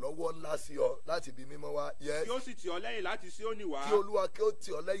rán ìrànlọ́wọ́ ńlá sí ọ láti ibi mímọ́ wá. Yes. Kí ó sì tì ọ́ lẹ́yìn láti Síónì wá. Kí Olúwa kí ó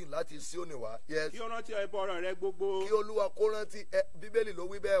tì ọ́ lẹ́yìn láti Síónì wá. Yes. Kí ó rántí ẹbọ ọrẹ rẹ gbogbo. Kí Olúwa kó rántí, Bíbélì ló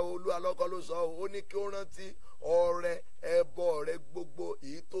wí bẹ́ẹ̀, Olúwa lọ́kọ́ ló sọ, ó ní kí ó rántí ọrẹ ẹbọ rẹ gbogbo,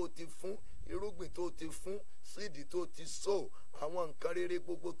 èyí tó ti fún, irúgbìn tó ti fún, síìdì tó ti só, àwọn nǹkan rere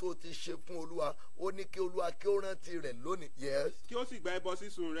gbogbo tó ti ṣe fún Olúwa, ó ní kí Olúwa kí ó rántí rẹ̀ lónìí. Yes. Kí ó sì gba ẹbọ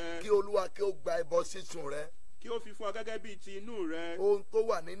sísun rẹ. Kí Olúwa kí ó gba ẹbọ sísun rẹ. Kí ó fi fún ọ gẹ́gẹ́ bíi ti inú rẹ. Ohun tó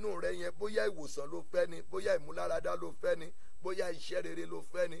wà nínú rẹ yẹn, bóyá ìwòsàn ló fẹ́ ni, bóyá ìmúláradá ló fẹ́ ni, bóyá iṣẹ́ rere ló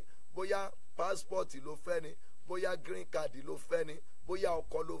fẹ́ ni, bóyá pásítọ̀tì ló fẹ́ ni, bóyá green card ló fẹ́ ni, bóyá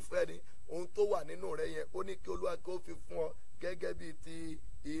ọkọ ló fẹ́ ni, ohun tó wà nínú rẹ yẹn, ó ní kí Olúwa kí ó fi fún ọ gẹ́gẹ́ bíi ti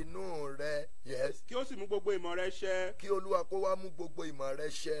inú rẹ. Yes. Kí ó sì mú gbogbo ìmọ̀ rẹ ṣẹ. Kí Olúwa kó wá mú gbogbo ìmọ̀ rẹ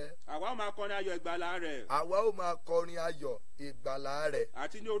ṣẹ. Àwa ó máa kọrin ayọ̀ ìgbàlà rẹ̀. Àwa ó máa kọrin ayọ̀ ìgbàlà rẹ̀.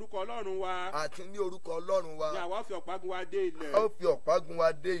 Àti ní orúkọ Ọlọ́run wa. Àti ní orúkọ Ọlọ́run wa. Ni àwa ó fi ọ̀págun wa dé ilẹ̀. A ó fi ọ̀págun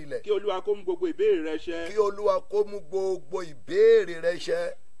wa dé ilẹ̀. Kí Olúwa kó mú gbogbo ìbéèrè rẹ ṣẹ. Kí Olúwa kó mú gbogbo ìbéèrè rẹ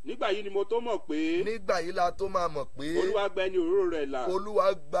ṣẹ. Nígbà yìí ni mo tó mọ̀ pé. Nígbà yìí la tó máa mọ̀ pé. Olúwa gba ẹni òróró rẹ̀ là.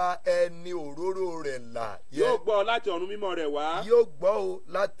 Olúwa gba ẹni òróró rẹ̀ là. Yóò gbọ́ láti ọ̀run mímọ́ rẹ̀ wá. Yóò gbọ́ o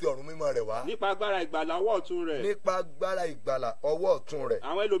láti ọ̀run mímọ́ rẹ̀ wá. Nípa agbára ìgbàlà ọwọ́ ọ̀tún rẹ̀. Nípa agbára ìgbàlà ọwọ́ ọ̀tún rẹ̀.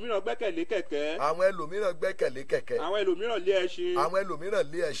 Àwọn ẹlòmíràn gbẹ́kẹ̀lé kẹ̀kẹ́. Àwọn ẹlòmíràn gbẹ́kẹ̀lé kẹ̀kẹ́. Àwọn ẹlòmíràn lé ẹṣin. Àwọn ẹlòmíràn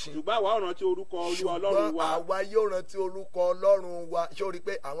lé ẹṣin. Ṣùgbọ́n àwa ó rántí orúkọ Olúwa Ọlọ́run wa. Ṣùgbọ́n àwa yóò rántí orúkọ Ọlọ́run wa. Ṣé o rí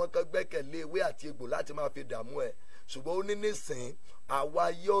pé àwọn kan gbẹ́kẹ̀lé ewé àti egbò láti máa fi dààmú ẹ̀? Ṣùgbọ́n ó ní nísìn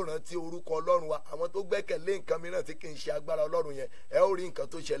àwa yóò rántí orúkọ Ọlọ́run wa. Àwọn tó gbẹ́kẹ̀lé nǹkan mìíràn tí kì í ṣe agbára Ọlọ́run yẹn, ẹ ó rí nǹkan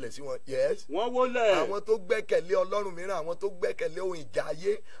tó ṣẹlẹ̀ sí wọn. Yes. Wọ́n wólẹ̀. Àwọn tó gbẹ́kẹ̀lé Ọlọ́run mìíràn, àwọn tó gbẹ́kẹ̀lé ohun ìjà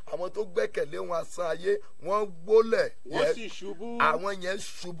ayé, àwọn tó gbẹ́kẹ̀lé ohun asán ayé, wọ́n wólẹ̀. Wọ́n sì ṣubú. Àwọn yẹn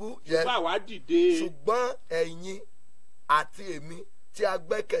ṣubú. Ṣùgbọ́n àwa dìde. Ṣùgbọ́n ẹ̀yin àti èmi tí a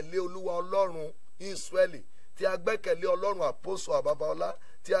gbẹ́kẹ̀lé Olúwa Ọlọ́run Ísírẹ́lì, tí a gbẹ́kẹ̀lé Ọlọ́run àpọ́sù àbábáọlá,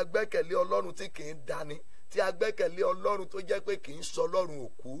 tí a gbẹ́kẹ̀lé Ọlọ́run tí kì í dani, tí a gbẹ́kẹ̀lé ọlọ́run tó jẹ́ pé kì í sọ ọlọ́run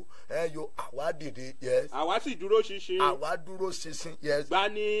òkú yo àwa dìde yes. àwa sì dúró ṣinṣin. àwa dúró ṣinṣin yes.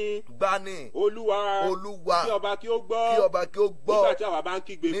 gbani olúwa kí ọba kí ó gbọ́ nígbà tí àwa bá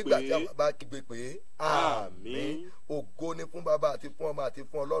ń kígbe pé àmín. ògo ni fún bàbá àti fún ọmọ àti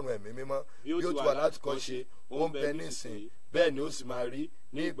fún ọlọ́run ẹ̀mí mímọ́ bí ó ti wà láti kọ́ ṣe ó ń bẹ nísìn bẹ́ẹ̀ ni ó sì máa rí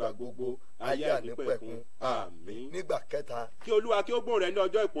ní ìgbà gbogbo ayé ànípẹ̀kun àmín. nígbà kẹta. kí olúwa kí ó gbóhùn rẹ ní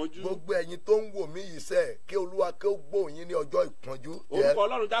ọjọ́ ìpọ́njú. gbogbo ẹ̀yin tó ń wò mí yìí sẹ́ kí olúwa kí ó gbóhùn yín ní ọjọ́ ìpọ́njú. orúkọ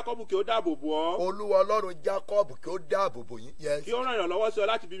ọlọ́run jákọ́bù kí ó dáàbò bò ọ́. olúwa ọlọ́run jákọ́bù kí ó dáàbò bò yín. kí ó rán ìrànlọ́wọ́ sí ọ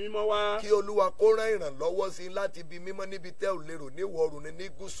láti ibi mímọ́ wá. kí olúwa kó rán ìrànlọ́wọ́ sí láti ibi mímọ́ níbi tẹ́ ò lérò ní ìwọ̀ oòrùn ni ní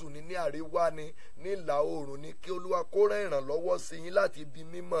gúúsù ni ní àríwá ni ní ìlà oòrùn ni kí olúwa kó rán ìrànlọ́wọ́ sí yín láti ibi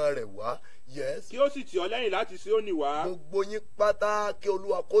mímọ́ rẹ̀ wá. yes. kí ó sì tì ọ́ lẹ́yìn láti Síónì wá. gbogbo yín pátá kí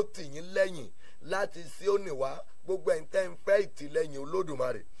olúwa kó tì yín lẹ́yìn láti Síónì wá. gbogbo ẹ̀yin tẹ́ ń fẹ́ ìtìlẹ́yìn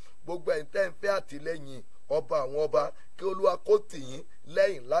olódùmarè gbogbo ẹ̀yin tẹ́ ń fẹ́ àtìlẹ́yìn ọba àwọn ọba kí olúwa kó tì yín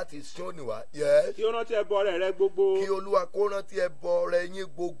lẹ́yìn láti Síónì wá. yes. kí ó rántí ẹbọ rẹ gbogbo. kí olúwa kó rántí ẹbọ rẹ yín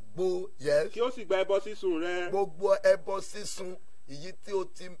gbogbo. yes. kí ó sì gba ẹbọ sísun rẹ. gbogbo ẹbọ sísun èyí tí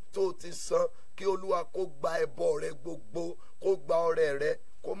o ti san kí olúwa kó gba ẹbọ rẹ gbogbo kó gba ọrẹ rẹ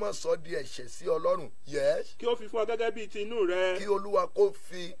kó má sọ di ẹ̀ṣẹ̀ sí ọlọ́run. yes. kí ó fi fún ọ gẹ́gẹ́ bíi tinú rẹ. kí olúwa kó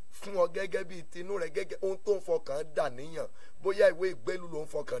fi fún ọ gẹ́gẹ́ bíi tinú rẹ gẹ́gẹ́ ohun tó ń fọkàn dà níyàn bóyá ìwé ìgbélú ló ń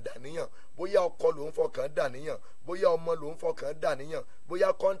fọkàn dà níyàn bóyá ọkọ ló ń fọkàn dà níyàn bóyá ọmọ ló ń fọkàn dà níyàn bóyá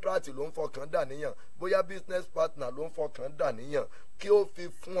kọ́ńtrátì ló ń fọkàn dà níyàn bóyá business partner ló ń fọkàn dà níyàn kí ó fi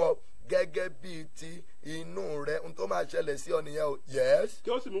fún ọ gẹ́gẹ́ bíi ti inú rẹ ohun tó máa ṣẹlẹ̀ sí ọ nìyẹn o. yes. kí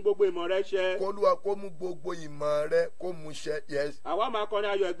ó sì mú gbogbo ìmọ̀ rẹ ṣẹ. kó olúwa kó mú gbogbo ìmọ̀ rẹ kó mú ṣẹ. yes. àwa máa kọrin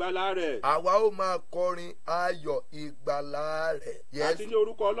ayọ̀ ìgbàlà rẹ̀. àwa ó máa kọrin ayọ̀ ìgbàlà rẹ̀. yes. àti ní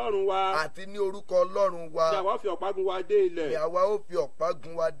orúkọ ọlọ́run wa. àti ní orúkọ ọlọ́run wa. ni àwa ó fi ọ̀págun wa dé ilẹ̀. ni àwa ó fi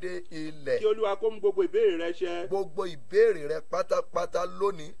ọ̀págun wa dé ilẹ̀. kí olúwa kó mú gbogbo ìbéèrè rẹ ṣẹ. gbogbo ìbéèrè rẹ pátápátá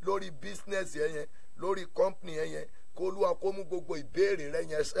lónìí lórí bísínẹ́sì yẹn lórí kọ́ńpìnì yẹn kó olúwa kó mú gbogbo ìbéèrè rẹ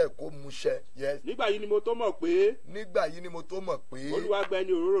yẹn ṣẹ kó mú ṣẹ. yes. nígbà yìí ni mo tó mọ̀ pé. olúwa gba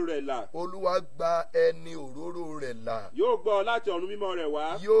ẹni òróró rẹ̀ là. olúwa gba ẹni òróró rẹ̀ là. yóò gbọ́ ọ láti ọ̀run mímọ́ rẹ̀ wá.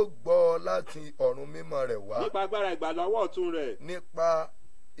 yóò gbọ́ ọ láti ọ̀run mímọ́ rẹ̀ wá. nípa agbára ìgbàlà ọwọ́ ọ̀tún rẹ̀. nípa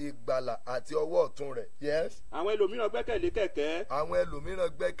ìgbàlà àti ọwọ́ ọ̀tún rẹ̀. yes. àwọn ẹlòmíràn gbẹ́kẹ̀lé kẹ̀kẹ́. àwọn ẹlòmíràn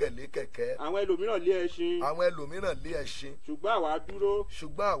gbẹ́kẹ̀lé kẹ̀kẹ́. àwọn ẹlòmíràn lé ẹṣin. àwọn ẹlòmíràn lé ẹṣin. ṣùgbọ́n àwa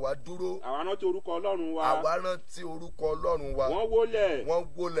dúró. àwa rántí orúkọ ọlọ́run wa. àwa rántí orúkọ ọlọ́run wa. wọ́n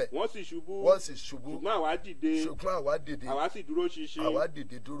wólẹ̀. wọ́n sì ṣubú. ṣùgbọ́n àwa dìde. àwa sì dúró ṣinṣin. àwa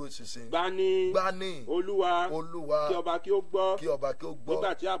dìde dúró ṣinṣin. gbani olúwa kí ọba kí ó gbọ́.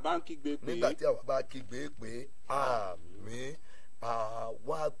 nígbà tí a bá ń kígbe pé. àmín.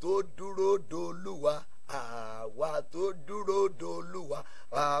 àwa tó dúró dolúwa àwa tó dúró dolúwa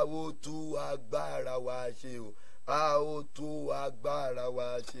a ó tú agbára wa ṣe o a ó tú agbára wa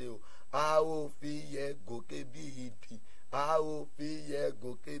ṣe o a ó fi yẹ gòkè bí idì a ó fi yẹ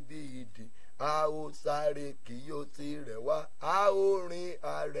gòkè bí idì a ó sáré kì yóò ti rẹ̀ wá a ó rìn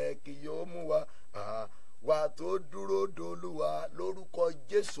àrẹ̀ kì yóò mú wa àwa tó dúró dolúwa lórúkọ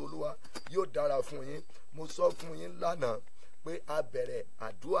Jésù Olúwa yóò dára fún yín. mo sọ fún yín lánàá pé a bẹ̀rẹ̀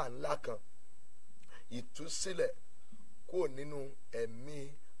àdúrà ńlá kan ìtúsílẹ̀ kúrò nínú ẹ̀mí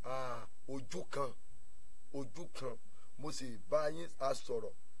ojú kan mo sì bá yín a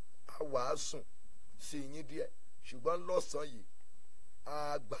sọ̀rọ̀ a wàásùn sí yín díẹ̀ ṣùgbọ́n lọ́sàn-án yìí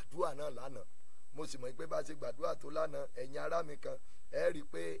a gbàdúrà náà lánàá mo sì mọ̀ pé bá ṣe gbàdúrà tó lánàá ẹ̀yin ará mi kan ẹ rí i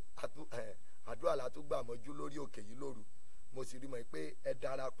pé àdúrà la tó gbà mọ́jú lórí òkè yìí lóru mo sì rí mọ̀ pé ẹ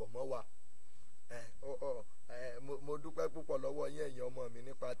darapọ̀ mọ́ wa mo dúpẹ́ púpọ̀ lọ́wọ́ yín ẹ̀yin ọmọ mi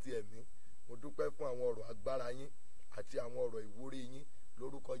nípa ti ẹ̀mí mo dúpẹ́ fún àwọn ọ̀rọ̀ agbára yín àti àwọn ọ̀rọ̀ ìwúrí yín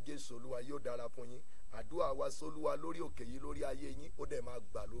lórúkọ Jésù Olúwa yóò dára fún yín. àdúrà wa sólúwa lórí òkè yìí lórí ayé yín ó dẹ̀ máa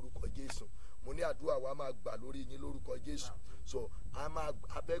gbà lórúkọ Jésù. mo ní àdúrà wa máa gbà lórí yín lórúkọ Jésù. so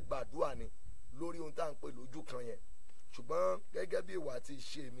a fẹ́ gbàdúrà ni lórí ohun tá à ń pè lójú kan yẹn ṣùgbọ́n gẹ́gẹ́ bí ìwà àti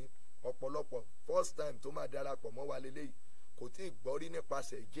ìṣe mi ọ̀pọ̀lọpọ̀ first time tó máa darapọ̀ mọ́ wa lélẹ́yìí kò tí ì gbọ́ rí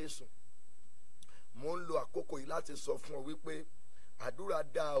nípasẹ̀ Jésù. mo ń lo àkókò yìí láti sọ fún ọ wípé àdúrà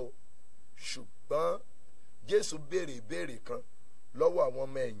dá o ṣùgbọ́n Jésù béèrè ìbéèrè kan lọ́wọ́ àwọn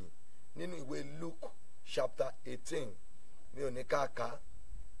ọmọ ẹ̀yìn nínú ìwé Luke chapter 18 mi ò ní káàká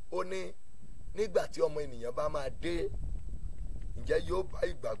ó ní nígbà tí ọmọ ènìyàn bá máa dé ǹjẹ́ yóò bá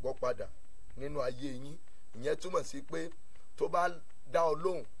ìgbàgbọ́ padà nínú ayé yín. ìyẹn túmọ̀ sí pé tó bá dá ọ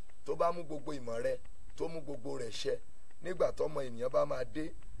lóhùn tó bá mú gbogbo ìmọ̀ rẹ tó mú gbogbo rẹ̀ ṣẹ nígbà tó ọmọ ènìyàn bá máa dé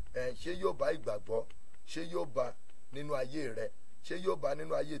ṣé yóò bá ìgbàgbọ́ ṣé yóò bá nínú ayé rẹ ṣé yóò bá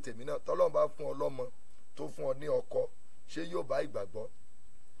nínú ayé tèmi náà tọ́lọ́run bá fún ọ lọ́mọ tó fún ọ ní ọkọ ṣé yóò bá ìgbàgbọ́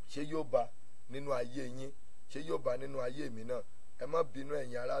ṣé yóò bá nínú ayé yín ṣé yóò bá nínú ayé mi náà. Ẹ má bínú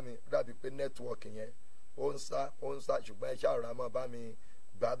ẹ̀yin ará mi, dàbí pé nẹ́tíwọ̀kì yẹn ó ń sá ṣùgbọ́n ẹ ṣàrà máa bá mi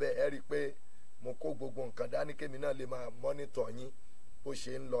gbà bẹ́ẹ̀. Ẹ rí i pé mo kó gbogbo nǹkan dání kémi náà lè máa mọ́nítọ̀ yín bó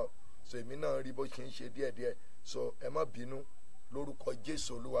ṣe ń lọ, so èmi náà rí bó ṣe ń ṣe díẹ̀díẹ̀, so ẹ má bínú lórúkọ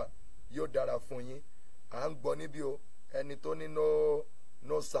Jésù Olúwa. Yóò dára fún yín. À ń gbọ́ níbí o, ẹni tó ní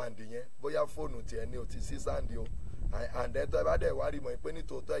no sound yẹn bóyá fóònù tiẹ̀ ni ò ti sí sound o, and ẹ tó bá dẹ̀ wá rí mọ̀ pé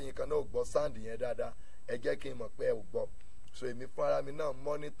nítòótọ́ ẹ̀yin kan náà ò gbọ́ sound yẹn dáadáa, ẹ jẹ́ kí n mọ̀ pé ẹ ò gbọ́, so èmi fún ara mi náà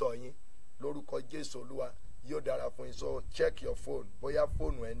mọ́nítọ̀ yín lórúkọ Jésù Olúwa. Yóò dára fún yín. So check your phone bóyá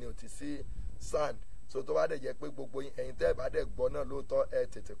fóònù ẹni ò ti sí sound, so tó bá dẹ̀ jẹ́ pé gbogbo ẹ̀yin tẹ́ ẹ bá dẹ̀ gbọ́ náà lóòótọ́ ẹ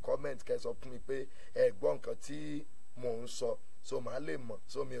tètè comment kẹ́ sọ fún mi pé ẹ gbọ́ nǹkan tí mò ń sọ, so màá lè mọ̀,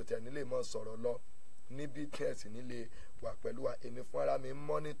 so mi ò tẹ̀ nílé mọ̀ sọ̀rọ̀ lọ níbi tí ẹ sì nílé wà pẹ̀lú wa. Èmi fún ara mi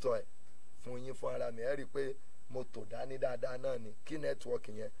mọ́nítọ̀ ẹ̀ fún yín fún ara mi. Ẹ rí i pé mo tò dání dáadáa náà ni kí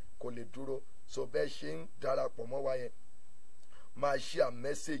nẹ́tíwọ́ọ̀kì yẹn kò lè dúró. So bẹ́ẹ̀ ṣe ń darapọ̀ mọ́ wa yẹn máa share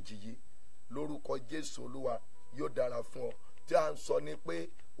mẹ́sẹ̀gì yìí lórúkọ Jésù Olúwa. Yóò dára fún ọ. Tí a ń sọ ni pé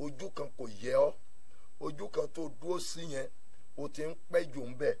ojú kan kò yẹ ọ́, ojú kan tó dúró sí yẹn o ti ń pẹ́ jù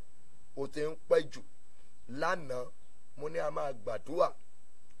ń bẹ̀, o ti ń pẹ́ jù. Lánàá mo ní a máa gbàdúrà,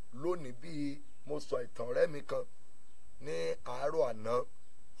 lónìí bí mo sọ ìtàn ọ̀rẹ́ mi kan ní àárọ̀ àná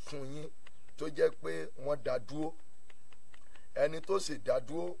fún yín tó jẹ́ pé wọ́n dá dúró. Ẹni tó sì dá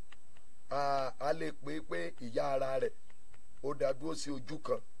dúró a lè pé ìyá ara rẹ̀ ó dá dúró sí ojú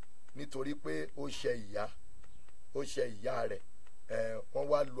kan nítorí pé ó ṣe ìyá rẹ̀. Wọ́n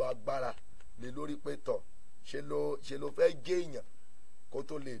wá lo agbára lé lórí pé tọ̀ ṣe ló fẹ́ gé èèyàn kó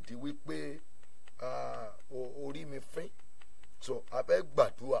tó lè di wípé orí mi fín. So a fẹ́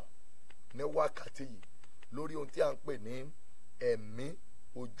gbàdúrà ní wákàtí yìí lórí ohun tí a ń pè ní ẹ̀mí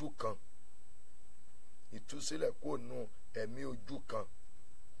ojú kan, ìtúsílẹ̀ kúrò nínú ẹ̀mí ojú kan.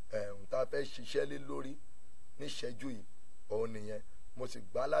 Ohun tá a fẹ́ ṣiṣẹ́ lé lórí níṣẹ́jú yìí òun nìyẹn. Mo sì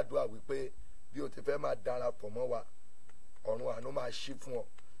gbà ládùúrà wípé bí o ti fẹ́ máa darapọ̀ mọ́ wa, ọ̀run àánú máa ṣí fún ọ.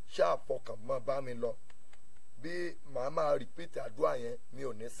 Ṣáà fọkàn mọ́ bá mi lọ. Bí màá máa repeat àdúrà yẹn, mi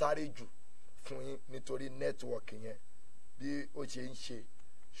ò ní sáré jù fún yín nítorí nẹ́tíwọ̀kì yẹn bí ó ṣe ń ṣe,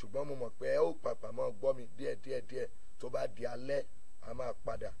 ṣùgbọ́n mo mọ̀ pé ẹ ó pàpà mọ́ gbọ́ mi díẹ̀ tó bá di alẹ́ a máa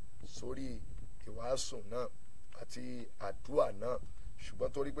padà sórí ìwàásù náà àti àdúrà náà.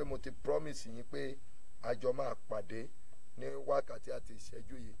 Ṣùgbọ́n torí pé mo ti promise yín pé àjọ máa pàdé ní wákàtí àti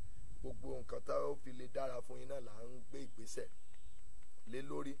ìṣẹ́jú yìí, gbogbo nǹkan tá ó fi lè dára fún yín náà là ń gbé ìgbésẹ̀ lé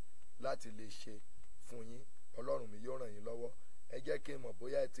lórí láti lè ṣe fún yín. Ọlọ́run mi yóò ràn yín lọ́wọ́. Ẹ jẹ́ kí n mọ̀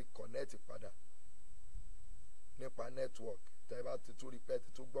bóyá ẹ ti connect padà nípa network. Tẹ́ ẹ bá ti tún rí pé ẹ ti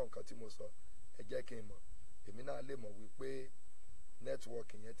tún gbọ́ nǹkan tí mo sọ, ẹ jẹ́ kí n mọ̀. Èmi náà lè mọ̀ wípé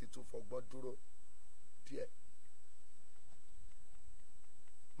network yẹn ti tún fọgbọ́n dúró díẹ̀.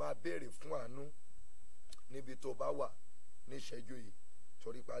 Máa béèrè fún àánú níbi tó bá wà ní ìṣẹ́jú yìí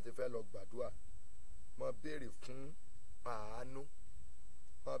torí pé a ti fẹ́ lọ gbàdúrà. Máa béèrè fún àánú,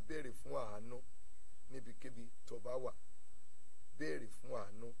 máa béèrè fún àánú níbikíbi tó bá wà. Béèrè fún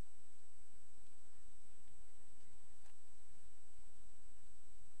àánú.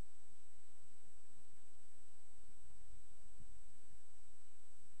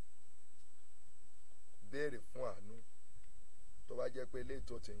 Béèrè fún àánú tó bá jẹ́ pé eléyìí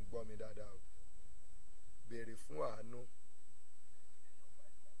tó ti ń gbọ́ mi dáadáa o. Béèrè fún àánú.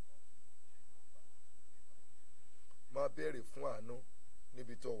 Máa béèrè fún àánú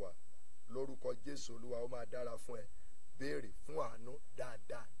níbi tó wà lórúkọ Jésù Olúwa. Ó máa dára fún ẹ. Béèrè fún àánú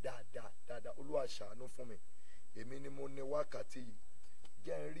dáadáa. Olúwa ṣàánú fún mi. Èmi ni mo ní wákàtí yìí.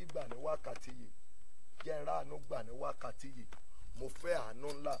 Jẹ́ n rí gbà ní wákàtí yìí. Jẹ́ n ráàánú gbà ní wákàtí yìí. Mo fẹ́ àánú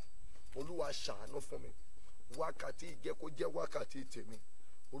ńlá. Olúwa ṣàánú fún mi. Wákàtí yìí jẹ́ kó jẹ́ wákàtí tèmi.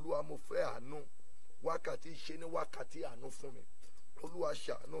 Olúwa mo fẹ́ àánú. Wákàtí ṣe ní wákàtí àánú fún mi. Olúwa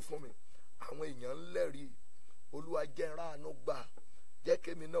ṣàánú fún mi. Àwọn èèyàn ń lẹ́rìí. Olúwa jẹ́ n ráàánú gbà. Jẹ́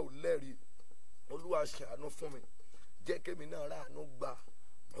kémi náà lẹ́rìí. Olúwa ṣàánú fún mi. Jẹ́ kémi náà ráàánú gbà.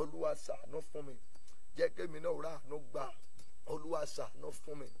 Olúwa ṣàánú fún mi. Jẹ́ kémi náà ráàánú gbà. Olúwa ṣàánú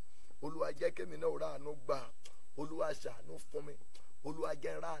fún mi. Olúwa jẹ́ kémi náà ráàánú gbà. Olúwa ṣàánú fún mi. Olúwa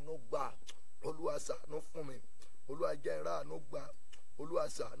jẹ́ n ráàánú gbà. Olúwa ṣàánú fún mi. Olúwa jẹ́ n ráàánú gbà. Olúwa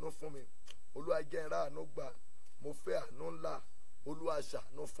ṣàánú fún mi. Olúwa jẹ́ n ráàánú gbà. Mo fẹ́ àánú ńlá. Olúwa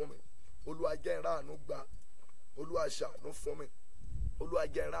ṣàánú fún mi. Olúwa jẹ́ n ráàánú gbà. Olúwa ṣàánú fún mi. Olúwa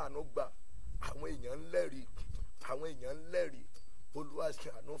jẹ́ n ráàánú gbà. Àwọn èèyàn ń lẹ́rìí. Àwọn èèyàn ń lẹ́rìí. Olúwa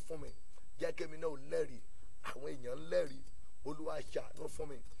ṣàánú fún mi. Jẹ́ kémi náà lẹ́rìí. Àwọn èèyàn ń lẹ́rìí. Olúwa ṣàánú fún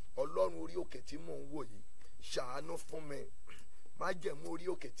mi. Ọlọ́run orí òkè tí mò ń wò yìí ṣàánú fún mi. Májẹ̀mú orí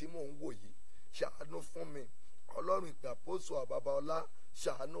òkè tí mò ń wò yìí ṣàánú fún mi. Ọlọ́run ìpè àpọ́sù Àbábáọlá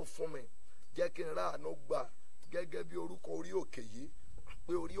ṣàánú fún mi. jẹ́ kí n ráàánú gbà gẹ́gẹ́ bí orúkọ orí òkè yìí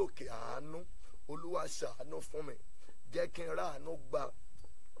pé orí òkè àánú. Olúwa ṣàánú fún mi, jẹ́ kí n ráàánú gbà.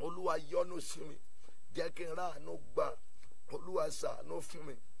 Olúwa yọ́nú sí mi, jẹ́ kí n ráàánú gbà. Olúwa ṣàánú fún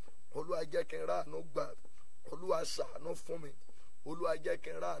mi, Olúwa jẹ́ kí n ráàánú gbà. Olúwa ṣàánú fún mi, Olúwa jẹ́ kí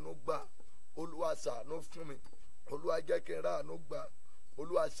n ráàánú gbà. Olúwa ṣàánú fún mi, Olúwa jẹ́ kí n ráàánú gbà.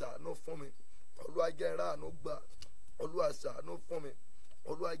 Olúwa ṣàánú fún mi, Olúwa jẹ́ n ráàánú gbà. Olúwa ṣàánú fún mi,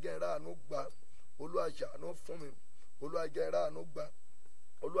 Olúwa jẹ́ n ráàánú gbà. Olúwa ṣàánú fún mi, Olúwa jẹ́ n ráàánú gbà.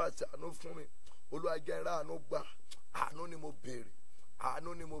 Olúwa ṣàánú fún mi, Olúwa jẹ́ n ráàánú gbà. Àánú ni mo béèrè,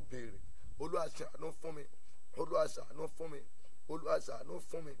 àánú ni mo béèrè. Olúwa ṣàánú fún mi, Olúwa ṣàánú fún mi, Olúwa ṣàánú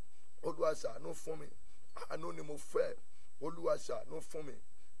fún mi, Olúwa ṣàánú fún mi. Àánú ni mo fẹ́. Olúwa ṣàánú fún mi,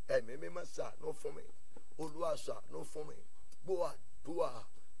 ẹ̀mí mímọ́ ṣàánú fún mi. Olúwa ṣàánú fún mi. Gbọ́ àdúrà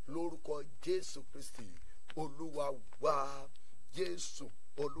lórúkọ Jésù Kristi Olúwa wa. Jésù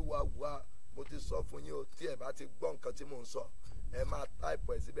Olúwa wa. Mo ti sọ fún yín o, tí ẹ bá ti gbọ́ nǹkan tí mò ń sọ, ẹ máa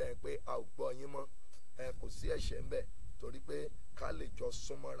táìpù ẹ̀ síbẹ̀ pé a ò gbọ́ yín mọ́. Kò sí ẹ̀ṣẹ̀ ń bẹ̀, torí pé ká lè jọ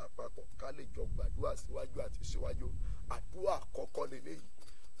súnmọ́ra papọ̀, ká lè jọ gbàdúrà síwájú àti síwájú. Àdúrà àkọ́kọ́ lélẹ́yìí.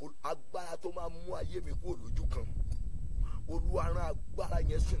 Agbára tó máa mú ayé mi kúrò lójú kan, Olúwa rán agbára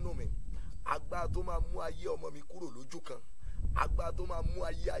yẹn sínú mi. Agbára tó máa mú ayé ọmọ mi kúrò lójú kan, agbára tó máa mú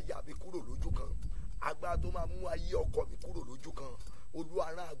ayé aya mi kúrò lójú kan, agbára tó máa mú ayé ọkọ mi kúrò lójú kan.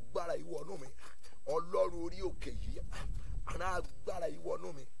 Olúwa rán agbára ìwọ̀nú mi. Ọlọ́run orí òkè yìí rán agbára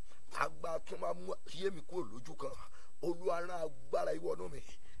ìwọ̀nú mi. Agbára tó máa mú ayé mi kúrò lójú kan. Olúwa rán agbára ìwọ̀nú mi.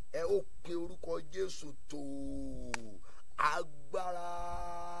 Ẹ ó pe orúkọ Jésù tó.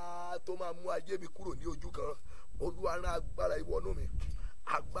 Agbára tó máa mú ayé mi kúrò ní ojú kan. Olúwa rán agbára ìwọ̀nú mi.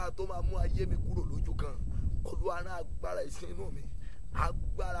 Agbára tó máa mú ayé mi kúrò lójú kan. Olúwa rán agbára ìsínú mi.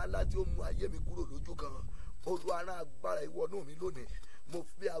 Agbára láti ó mú ayé mi kúrò lójú kan. Olúwa rán agbára ìwọ̀nú mi lónìí. Mo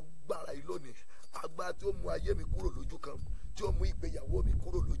fẹ́ agbára yìí lónìí. Agbára tí ó mú ayé mi kúrò lójú kan, tí ó mú ìgbéyàwó mi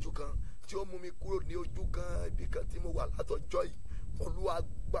kúrò lójú kan, tí ó mú mi kúrò ní ojú kan ibi kan tí mo wà látọjọ́ yìí. Olúwa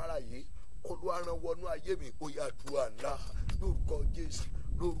agbára yìí, Olúwa rán wọnú ayé mi. Ó yá àdúrà ńlá lórúkọ Jésù,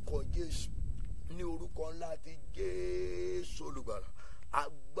 lórúkọ Jésù, ní orúkọ ńlá ti Jésù Olùgbàlà.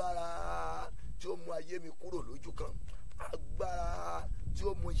 Agbára tí ó mú ayé mi kúrò lójú kan, agbára tí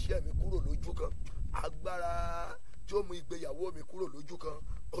ó mú iṣẹ́ mi kúrò lójú kan, agbára tí ó mú ìgbéyàwó mi kúrò lójú kan.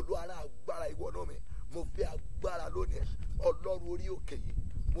 Olúwa rán agbára ìwọ̀nú mi. Mo fẹ́ agbára lónìí. Ọlọ́run orí òkè yìí,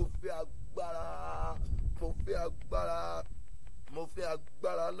 mo fẹ́ agbára, mo fẹ́ agbára, mo fẹ́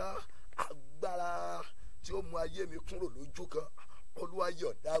agbára ńlá. Agbára tí ó mú ayé mi kúrò lójú kan. Olúwa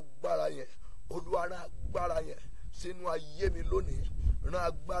yọ̀ǹda agbára yẹn. Olúwa rán agbára yẹn sínú ayé mi lónìí. Rán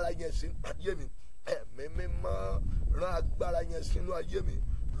agbára yẹn sínú ayé mi. Ẹ̀mí mímọ́, rán agbára yẹn sínú ayé mi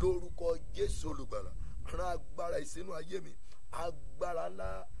lórúkọ Jésù Olùgbàlà. Rán agbára yẹn sínú ayé mi. Agbára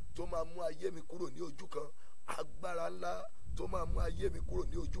ńlá tó máa mú ayé mi kúrò ní ojú kan. Agbára ńlá tó máa mú ayé mi kúrò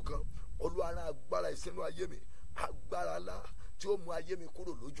ní ojú kan. Olúwa rán agbára yẹn sínú ayé mi. Agbára ńlá tí ó mú ayé mi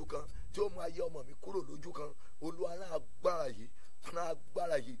kúrò lójú kan, tí ó mú ayé ọmọ mi kúrò lójú kan. Olúwa rán agbára yìí, rán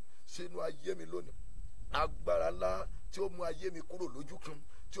agbára yìí sínú ayé mi lónìí. Agbára ńlá tí ó mú ayé mi kúrò lójú kan,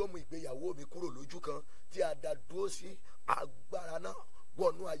 tí ó mú ìgbéyàwó mi kúrò lójú kan, tí a dá dúró sí. Agbára náà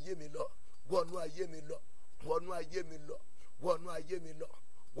wọnú ayé mi lọ, wọnú ayé mi lọ, wọnú ayé mi lọ, wọnú ayé mi lọ,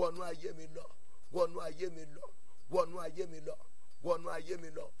 wọnú ayé mi lọ, wọnú ayé mi lọ, wọnú ayé mi lọ, wọnú ayé mi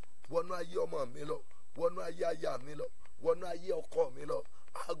lọ, wọnú ayé ọmọ mi lọ, wọnú ayé aya mi lọ, wọnú ayé ọkọ mi lọ.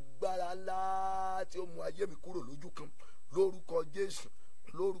 Agbára ńlá tí ó mú ayé mi kúrò lójú kan lórúkọ Jésù,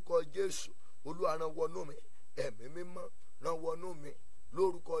 lórúkọ Jésù. Olúwa rán wọnú mi. Ẹ̀mí mímọ́ rán wọnú mi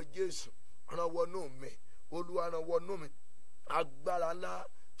lórúkọ Jésù. Rán wọnú mi. Olúwa rán wọnú mi. Agbára ńlá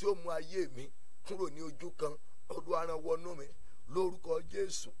tí ó mú ayé mi kúrò ní ojú kan. Olúwa rán wọnú mi lórúkọ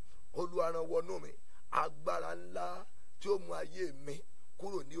Jésù. Olúwa rán wọnú mi. Agbára ńlá tí ó mú ayé mi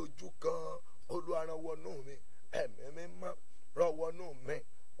kúrò ní ojú kan. Olúwa rán wọnú mi. Ẹ̀mí mímọ́ rán wọnú mi.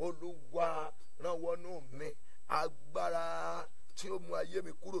 Olúwa rán wọnú mi. Agbára tí ó mú ayé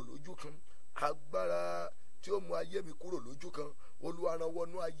mi kúrò lójú kan. Agbára tí ó mú ayé mi kúrò lójú kan. Olúwa rán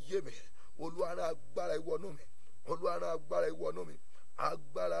wọnú ayé mi. Olúwa rán agbára ìwọ̀nú mi. Olúwa rán agbára ìwọ̀nú mi.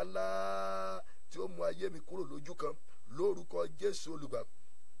 Agbára ńlá tí ó mú ayé mi kúrò lójú kan lórúkọ Jésù Olùgbàlà.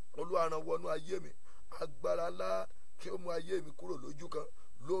 Olúwa rán wọnú ayé mi. Agbára ńlá tí ó mú ayé mi kúrò lójú kan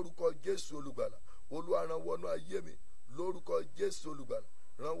lórúkọ Jésù Olùgbàlà. Olúwa rán wọnú ayé mi lórúkọ Jésù Olùgbàlà.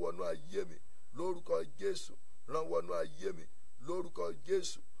 Rán wọnú ayé mi lórúkọ Jésù. Rán wọnú ayé mi lórúkọ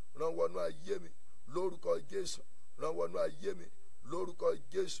Jésù. Rán wọnú ayé mi lórúkọ Jésù. Rán wọnú ayé mi lórúkọ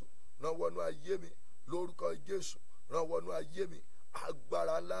Jésù. Rán wọnú ayé mi lórúkọ Jésù. Rán wọnú ayé mi.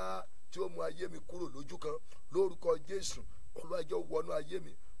 Agbára ńlá tí ó mú ayé mi kúrò lójú kan lórúkọ Jésù. Olúwa jẹ́ ó wọnú ayé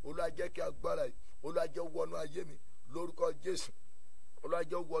mi. Olúwa jẹ́ kí agbára yìí Olúwa jẹ́ wọnú ayé mi lórúkọ Jésù. Olúwa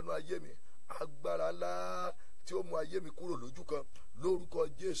jẹ́ wọnú ayé mi agbára ńlá tí ó mú ayé mi kúrò lójú kan lórúkọ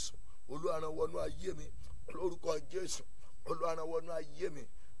Jésù. Olúwa rán wọnú ayé mi lórúkọ Jésù. Olúwa rán wọnú ayé mi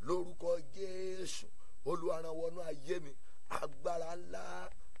lórúkọ Jésù. Olúwa rán wọnú ayé mi agbára ńlá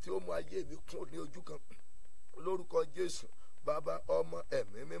tí ó mú ayé mi kúrò ní ojú kan lórúkọ Jésù. Bàbá, Ọmọ,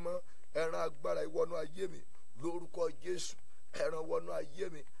 Ẹ̀mí Mímọ́, ẹ rán agbára ìwọnú ayé mi lórúkọ Jésù. Ẹ rán wọnú ayé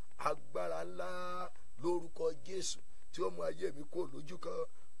mi agbára ńlá lórúkọ Jésù tí ó mú ayé mi kúrò lójú kan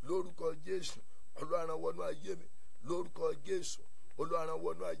lórúkọ Jésù. Olúwa rán wọnú ayé mi lórúkọ Jésù. Olúwa rán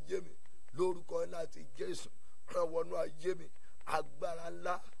wọnú ayé mi lórúkọ ńlá ti Jésù. Rán wọnú ayé mi agbára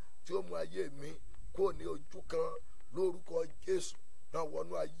ńlá tí ó mú ayé mi kúrò ní ojú kan lórúkọ Jésù. Rán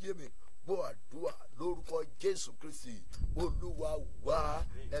wọnú ayé mi. Gbọ́ àdúrà lórúkọ Jésù Kristi Olúwa wa.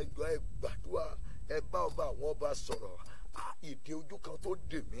 Ẹ jọ̀ọ́ ẹ gbàdúrà, ẹ bá ọba àwọn ọba sọ̀rọ̀. Ìdè ojú kan tó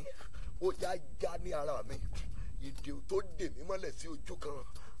dè mí ó yá já ní ara mi. Ìdè tó dè mí mọ́lẹ̀ sí ojú kan,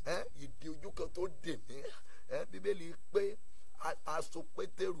 ìdè ojú kan tó dè mí. Bíbélì pé aṣọ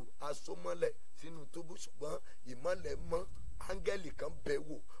Pétérù aṣọ mọ́lẹ̀ sínú túbú, ṣùgbọ́n ìmọ́lẹ̀ mọ́. Áńgẹ́lì kan bẹ̀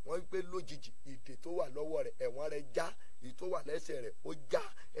wò, wọ́n wí pé lójijì ìdè tó wà lọ́wọ́ rẹ̀ ẹ̀wọ̀n rẹ̀ já, èyí tó wà lẹ́sẹ̀ rẹ̀ ó já.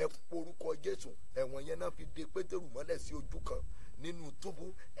 Ẹ porúkọ Jésù, ẹ̀wọ̀n yẹn náà fi de Pétérù mọ́lẹ̀ sí ojú kan nínú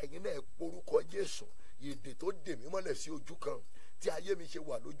túbú. Ẹ̀yin náà ẹ porúkọ Jésù, ìdè tó dè mí mọ́lẹ̀ sí ojú kan, tí ayé mi ṣe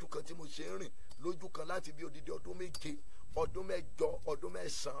wà lójú kan, tí mo ṣe ń rìn lójú kan láti bí odidi ọdún 7, ọdún 8, ọdún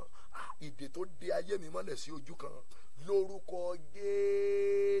 9. Ìdè tó dè ayé mi mọ́lẹ̀ sí ojú kan lórúkọ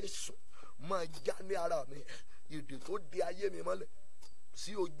Jésù máa já ní ara mi. Ìdè tó dè ayé mi mọ́lẹ̀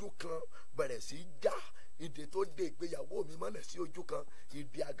sí ojú kan bẹ̀rẹ̀ sí já. Ìdè tó dè ìgbéyàwó mi mọ́lẹ̀ sí ojú kan,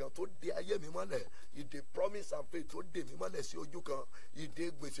 ìdè àgàn tó dè ayé mi mọ́lẹ̀, ìdè promise and faith tó dè mí mọ́lẹ̀ sí ojú kan,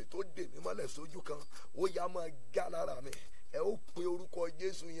 ìdè gbèsè tó dè mí mọ́lẹ̀ sí ojú kan, ó yá máa já lára mi. Ẹ ó pe orúkọ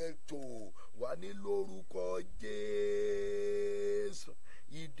Jésù yẹn tó wà ní lórúkọ Jésù.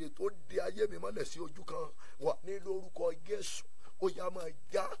 Ìdè tó dè ayé mi mọ́lẹ̀ sí ojú kan wà ní lórúkọ Jésù. Ó yá máa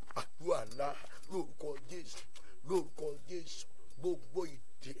já. Àdúrà ńlá lórúkọ Jésù, lórúkọ Jésù. Gbogbo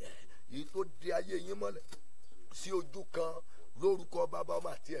ìdè èyí tó dè ayé yín mọ́lẹ̀ sí ojú kan lórúkọ Bàbá, Ọmọ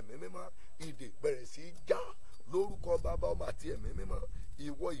àti Ẹ̀mí Mímọ́, ìdè bẹ̀rẹ̀ sí já lórúkọ Bàbá, Ọmọ àti Ẹ̀mí Mímọ́.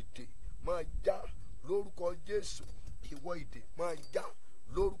 Ìwọ ìdè máa já lórúkọ Jésù. Ìwọ ìdè máa já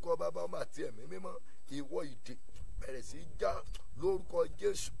lórúkọ Bàbá, Ọmọ àti Ẹ̀mí Mímọ́. Ìwọ ìdè bẹ̀rẹ̀ sí já lórúkọ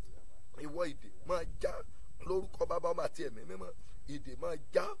Jésù. Ìwọ ìdè máa já lórúkọ Bàbá, Ọmọ àti Ẹ̀mí Mímọ́. Ìdè máa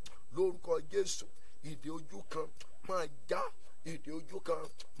já lórúkọ Jésù. Ìdè ojú kan máa já. Ìdè ojú kan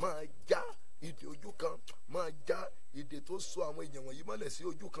máa já. Ìdè ojú kan máa já. Ìdè tó so àwọn èèyàn wọ̀nyí mọ́lẹ̀ sí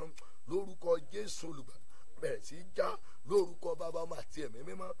ojú kan lórúkọ Jésù Olùgbàlà bẹ̀rẹ̀ sí já lórúkọ Bàbá, Ọmọ àti Ẹ̀mí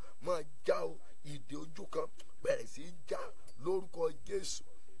Mímọ́. Máa já o. Ìdè ojú kan bẹ̀rẹ̀ sí já lórúkọ Jésù.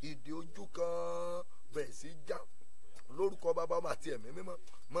 Ìdè ojú kan bẹ̀rẹ̀ sí já lórúkọ Bàbá, Ọmọ àti Ẹ̀mí Mímọ́.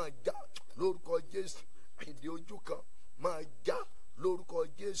 Máa já lórúkọ Jésù. Ìdè ojú kan máa já lórúkọ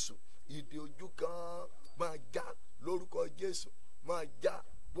Jésù. Ìdè ojú kan máa já lórúkọ Jésù. Máa já.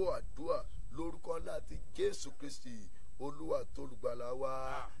 Gbọ́ àdúrà lórúkọ ńlá ti Jésù Kristi Olúwa tó olùgbàlà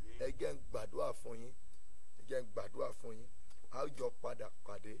wa. Ẹ jẹ́ n gbàdúrà fún yín. Ẹ jẹ́ n gbàdúrà fún yín. A ó jọ padà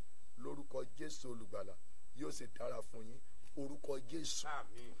pàdé lórúkọ Jésù olùgbàlà. Yóò sì dára fún yín. Orúkọ Jésù.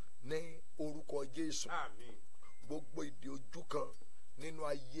 Ní orúkọ Jésù. Gbogbo ìdè ojú kan nínú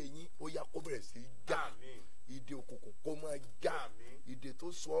ayé yín ó yá kó bẹ̀rẹ̀ sí já. Ìdè òkùnkùn kó máa já. Ìdè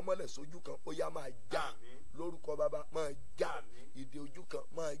tó so ọ́ mọ́lẹ̀ sójú kan ó yá máa já. Lórúkọ Bàbá máa já. Ìdè ojú kan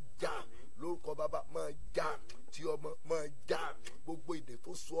máa já. Lórúkọ Bàbá máa já. Ti ọmọ máa já. Gbogbo ìdè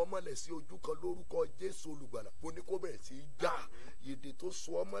tó so ọ́ mọ́lẹ̀ sí ojú kan lórúkọ Jésù olùgbàlà mo ní kó bẹ̀rẹ̀ sí já. Ìdè tó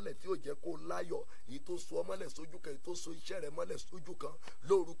so ọ́ mọ́lẹ̀ tí ó jẹ́ kó láyọ̀, èyí tó so ọ́ mọ́lẹ̀ sójú kan, èyí tó so iṣẹ́ rẹ̀ mọ́lẹ̀ sójú kan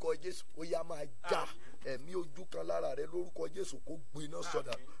lórúkọ Jésù ó yá máa já. Ẹ̀mí ojú kan lára rẹ lórúkọ Jésù kó gbiná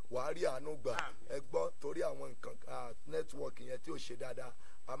sọdà. Wàá rí àánú gbà. Ẹ gbọ́ torí àwọn nǹkan nẹ́tíwọ̀kì yẹn tí ó ṣe dáadáa,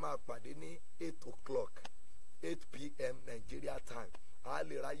 a máa pàdé ní 8 o'clock 8 p.m. Nigeria time. A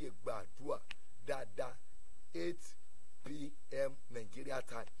lè ráyè gbàdúrà dáadáa 8 p.m. Nigeria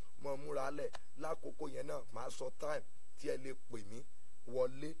time. Mo múra lẹ̀ lákòókò yẹn náà máa sọ time tí ẹ lè pè mí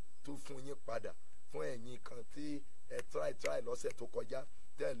wọlé tó fún yín padà fún ẹ̀yin kan tí ẹ try lọ́sẹ̀ tó kọjá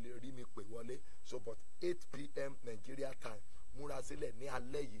tẹ́ ẹ lè rí mi pè wọlé. So but 8 p.m. Nigeria time. Múra sílẹ̀ ní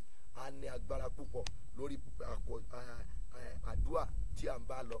alẹ́ yìí. A ní agbára púpọ̀ lórí àdúrà tí a ń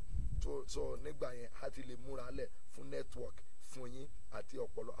bá lọ. So nígbà yẹn a ti lè múra lẹ̀ fún network fún yín àti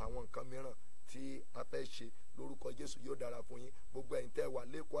ọ̀pọ̀lọpọ̀ àwọn nǹkan mìíràn tí a fẹ́ ṣe lórúkọ Jésù. Yóò dára fún yín. Gbogbo ẹ̀yin tẹ́ wà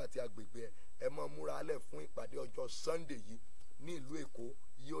lÉkòó àti agbègbè ẹ máa múra lẹ̀ fún ìpàdé ọjọ́ Sunday yìí ní ìlú Èkó.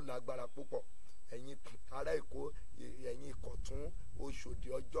 Yóò lágbára púpọ̀. ẹ̀yin ará Èkó, ẹ̀yin Ìkọ̀tún, Òṣòdì,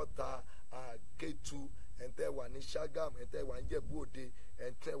 Ọjọ́ta, Kétu, ẹ̀ńtẹ́ wà ní Ṣàgámù, ẹ̀ńtẹ́ wà ní Ìjẹ̀bú Òde,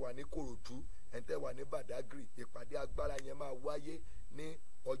 ẹ̀ńtẹ́ wà ní Kòròdú, ẹ̀ńtẹ́ wà ní Bàdágìrì. Ìpàdé agbára yẹn máa wáyé ní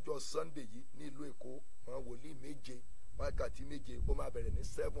ọjọ́ Sunday yìí ní ìlú Èkó. Àwọn wòlíì méje, wákàtí méje, ó máa bẹ̀rẹ̀ ní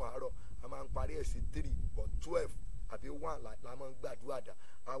 7 àárọ̀, a máa ń parí ẹ̀ sí 3 but 12 àbí 1 la máa ń gbàdúrà dà.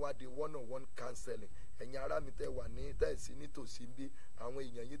 Àwa di one-on-one counseling. Ẹ̀yin ará mi tẹ́ wà ní tẹ̀sí nítòsí ń bí, àwọn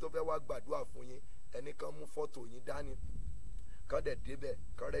èèyàn yìí tó fẹ́ wá gbàdúrà fún yín, ẹnì kan mú fọ́tò yín dání, kán dẹ̀ débẹ̀,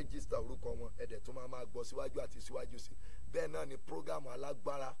 kán rẹ́gísítà orúkọ wọn, ẹ̀dẹ̀ tó máa gbọ́ síwájú àti síwájú sí. Bẹ́ẹ̀ náà ni prógámù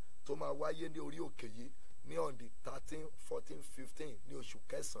alágbára tó máa wáyé ní orí òkè yìí ní on the 13, 14, 15 ní oṣù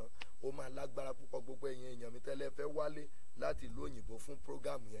kẹsàn-án. Ó máa lágbára púpọ̀. Gbogbo ẹ̀yin èèyàn mi tẹ́lẹ̀ fẹ́ wálé láti ìlú òyìnbó fún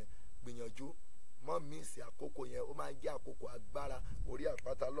prógámù yẹn, gbìyànjú mọ́ míìsì àkókò yẹn. Ó máa ń jẹ́ àkókò agbára. Orí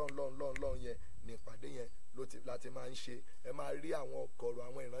àpáta lọ́n yẹn ní ìpàdé yẹn láti máa ń ṣe. Ẹ máa rí àwọn ọ̀gọ̀rọ̀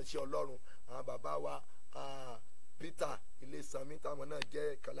àwọn ìránṣẹ́ Ọlọ́run, àwọn bàbá wa Peter Ilésanmí, táwọn náà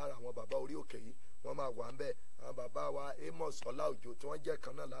jẹ́ kan lára àwọn bàbá orí òkè yìí, wọ́n máa wà ń bẹ̀. Àwọn bàbá wa Amos Ọláòjò tí wọ́n jẹ́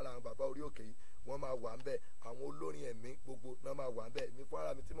kan náà lára àwọn bàbá orí òkè yìí, wọ́n máa wà ń bẹ̀. Àwọn olórin ẹ̀mí gbogbo náà máa wà ń bẹ̀. Èmi fún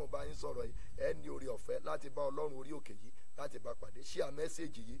ara mi tí mo bá yín sọ̀rọ̀ yìí, ẹ ní oore ọ̀fẹ́ láti bá Ọlọ́run orí òkè yìí láti bá pàdé. Share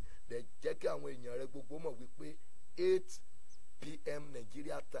message yìí lè jẹ́ kí àwọn èèyàn rẹ gbogbo mọ̀ wípé 8 p.m.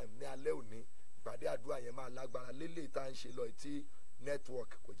 Nigeria time ní alẹ́ òní ìpàdé àdúrà yẹn máa lágbára. Lélẹ̀ tá à ń ṣe lọ tí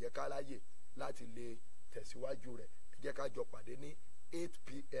network kò jẹ́ ká láyè láti lè tẹ̀síwájú rẹ̀. Ẹ jẹ́ ká jọ pàdé ní 8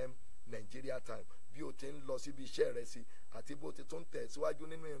 p.m. Nigeria time. Bí o ti ń lọ síbi iṣẹ́ rẹ sí àti bó ti tún tẹ̀síwájú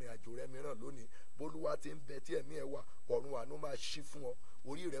nínú ìrìn àjò rẹ mìíràn lónìí, bólúwa ti ń bẹ tí ẹ̀mí ẹ wà, ọ̀run àánú máa ṣí fún ọ.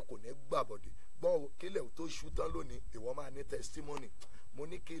 Orí rẹ kò ní gbàbọ̀dẹ̀. Gbọ́ kílẹ̀ tó ṣú tán lónìí, ìwọ máa ní testimony. Mo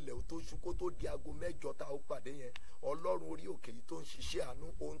ní kí ilẹ̀ tó ṣú kó tó di aago 8 tá ó pàdé yẹn, Ọlọ́run orí òkè yìí tó ń ṣiṣẹ́ àánú,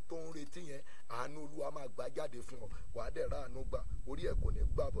 ohun tó ń retí yẹn, àánú Olúwa máa gbà jáde fún ọ. Wàá dẹ̀ ra àánú gbà. Orí ẹ kò ní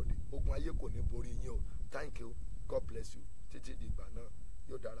gbàbọ̀dẹ̀. Ogun ayé kò ní borí yín o. Thank you. God bless you. Títí di ìgbà náà.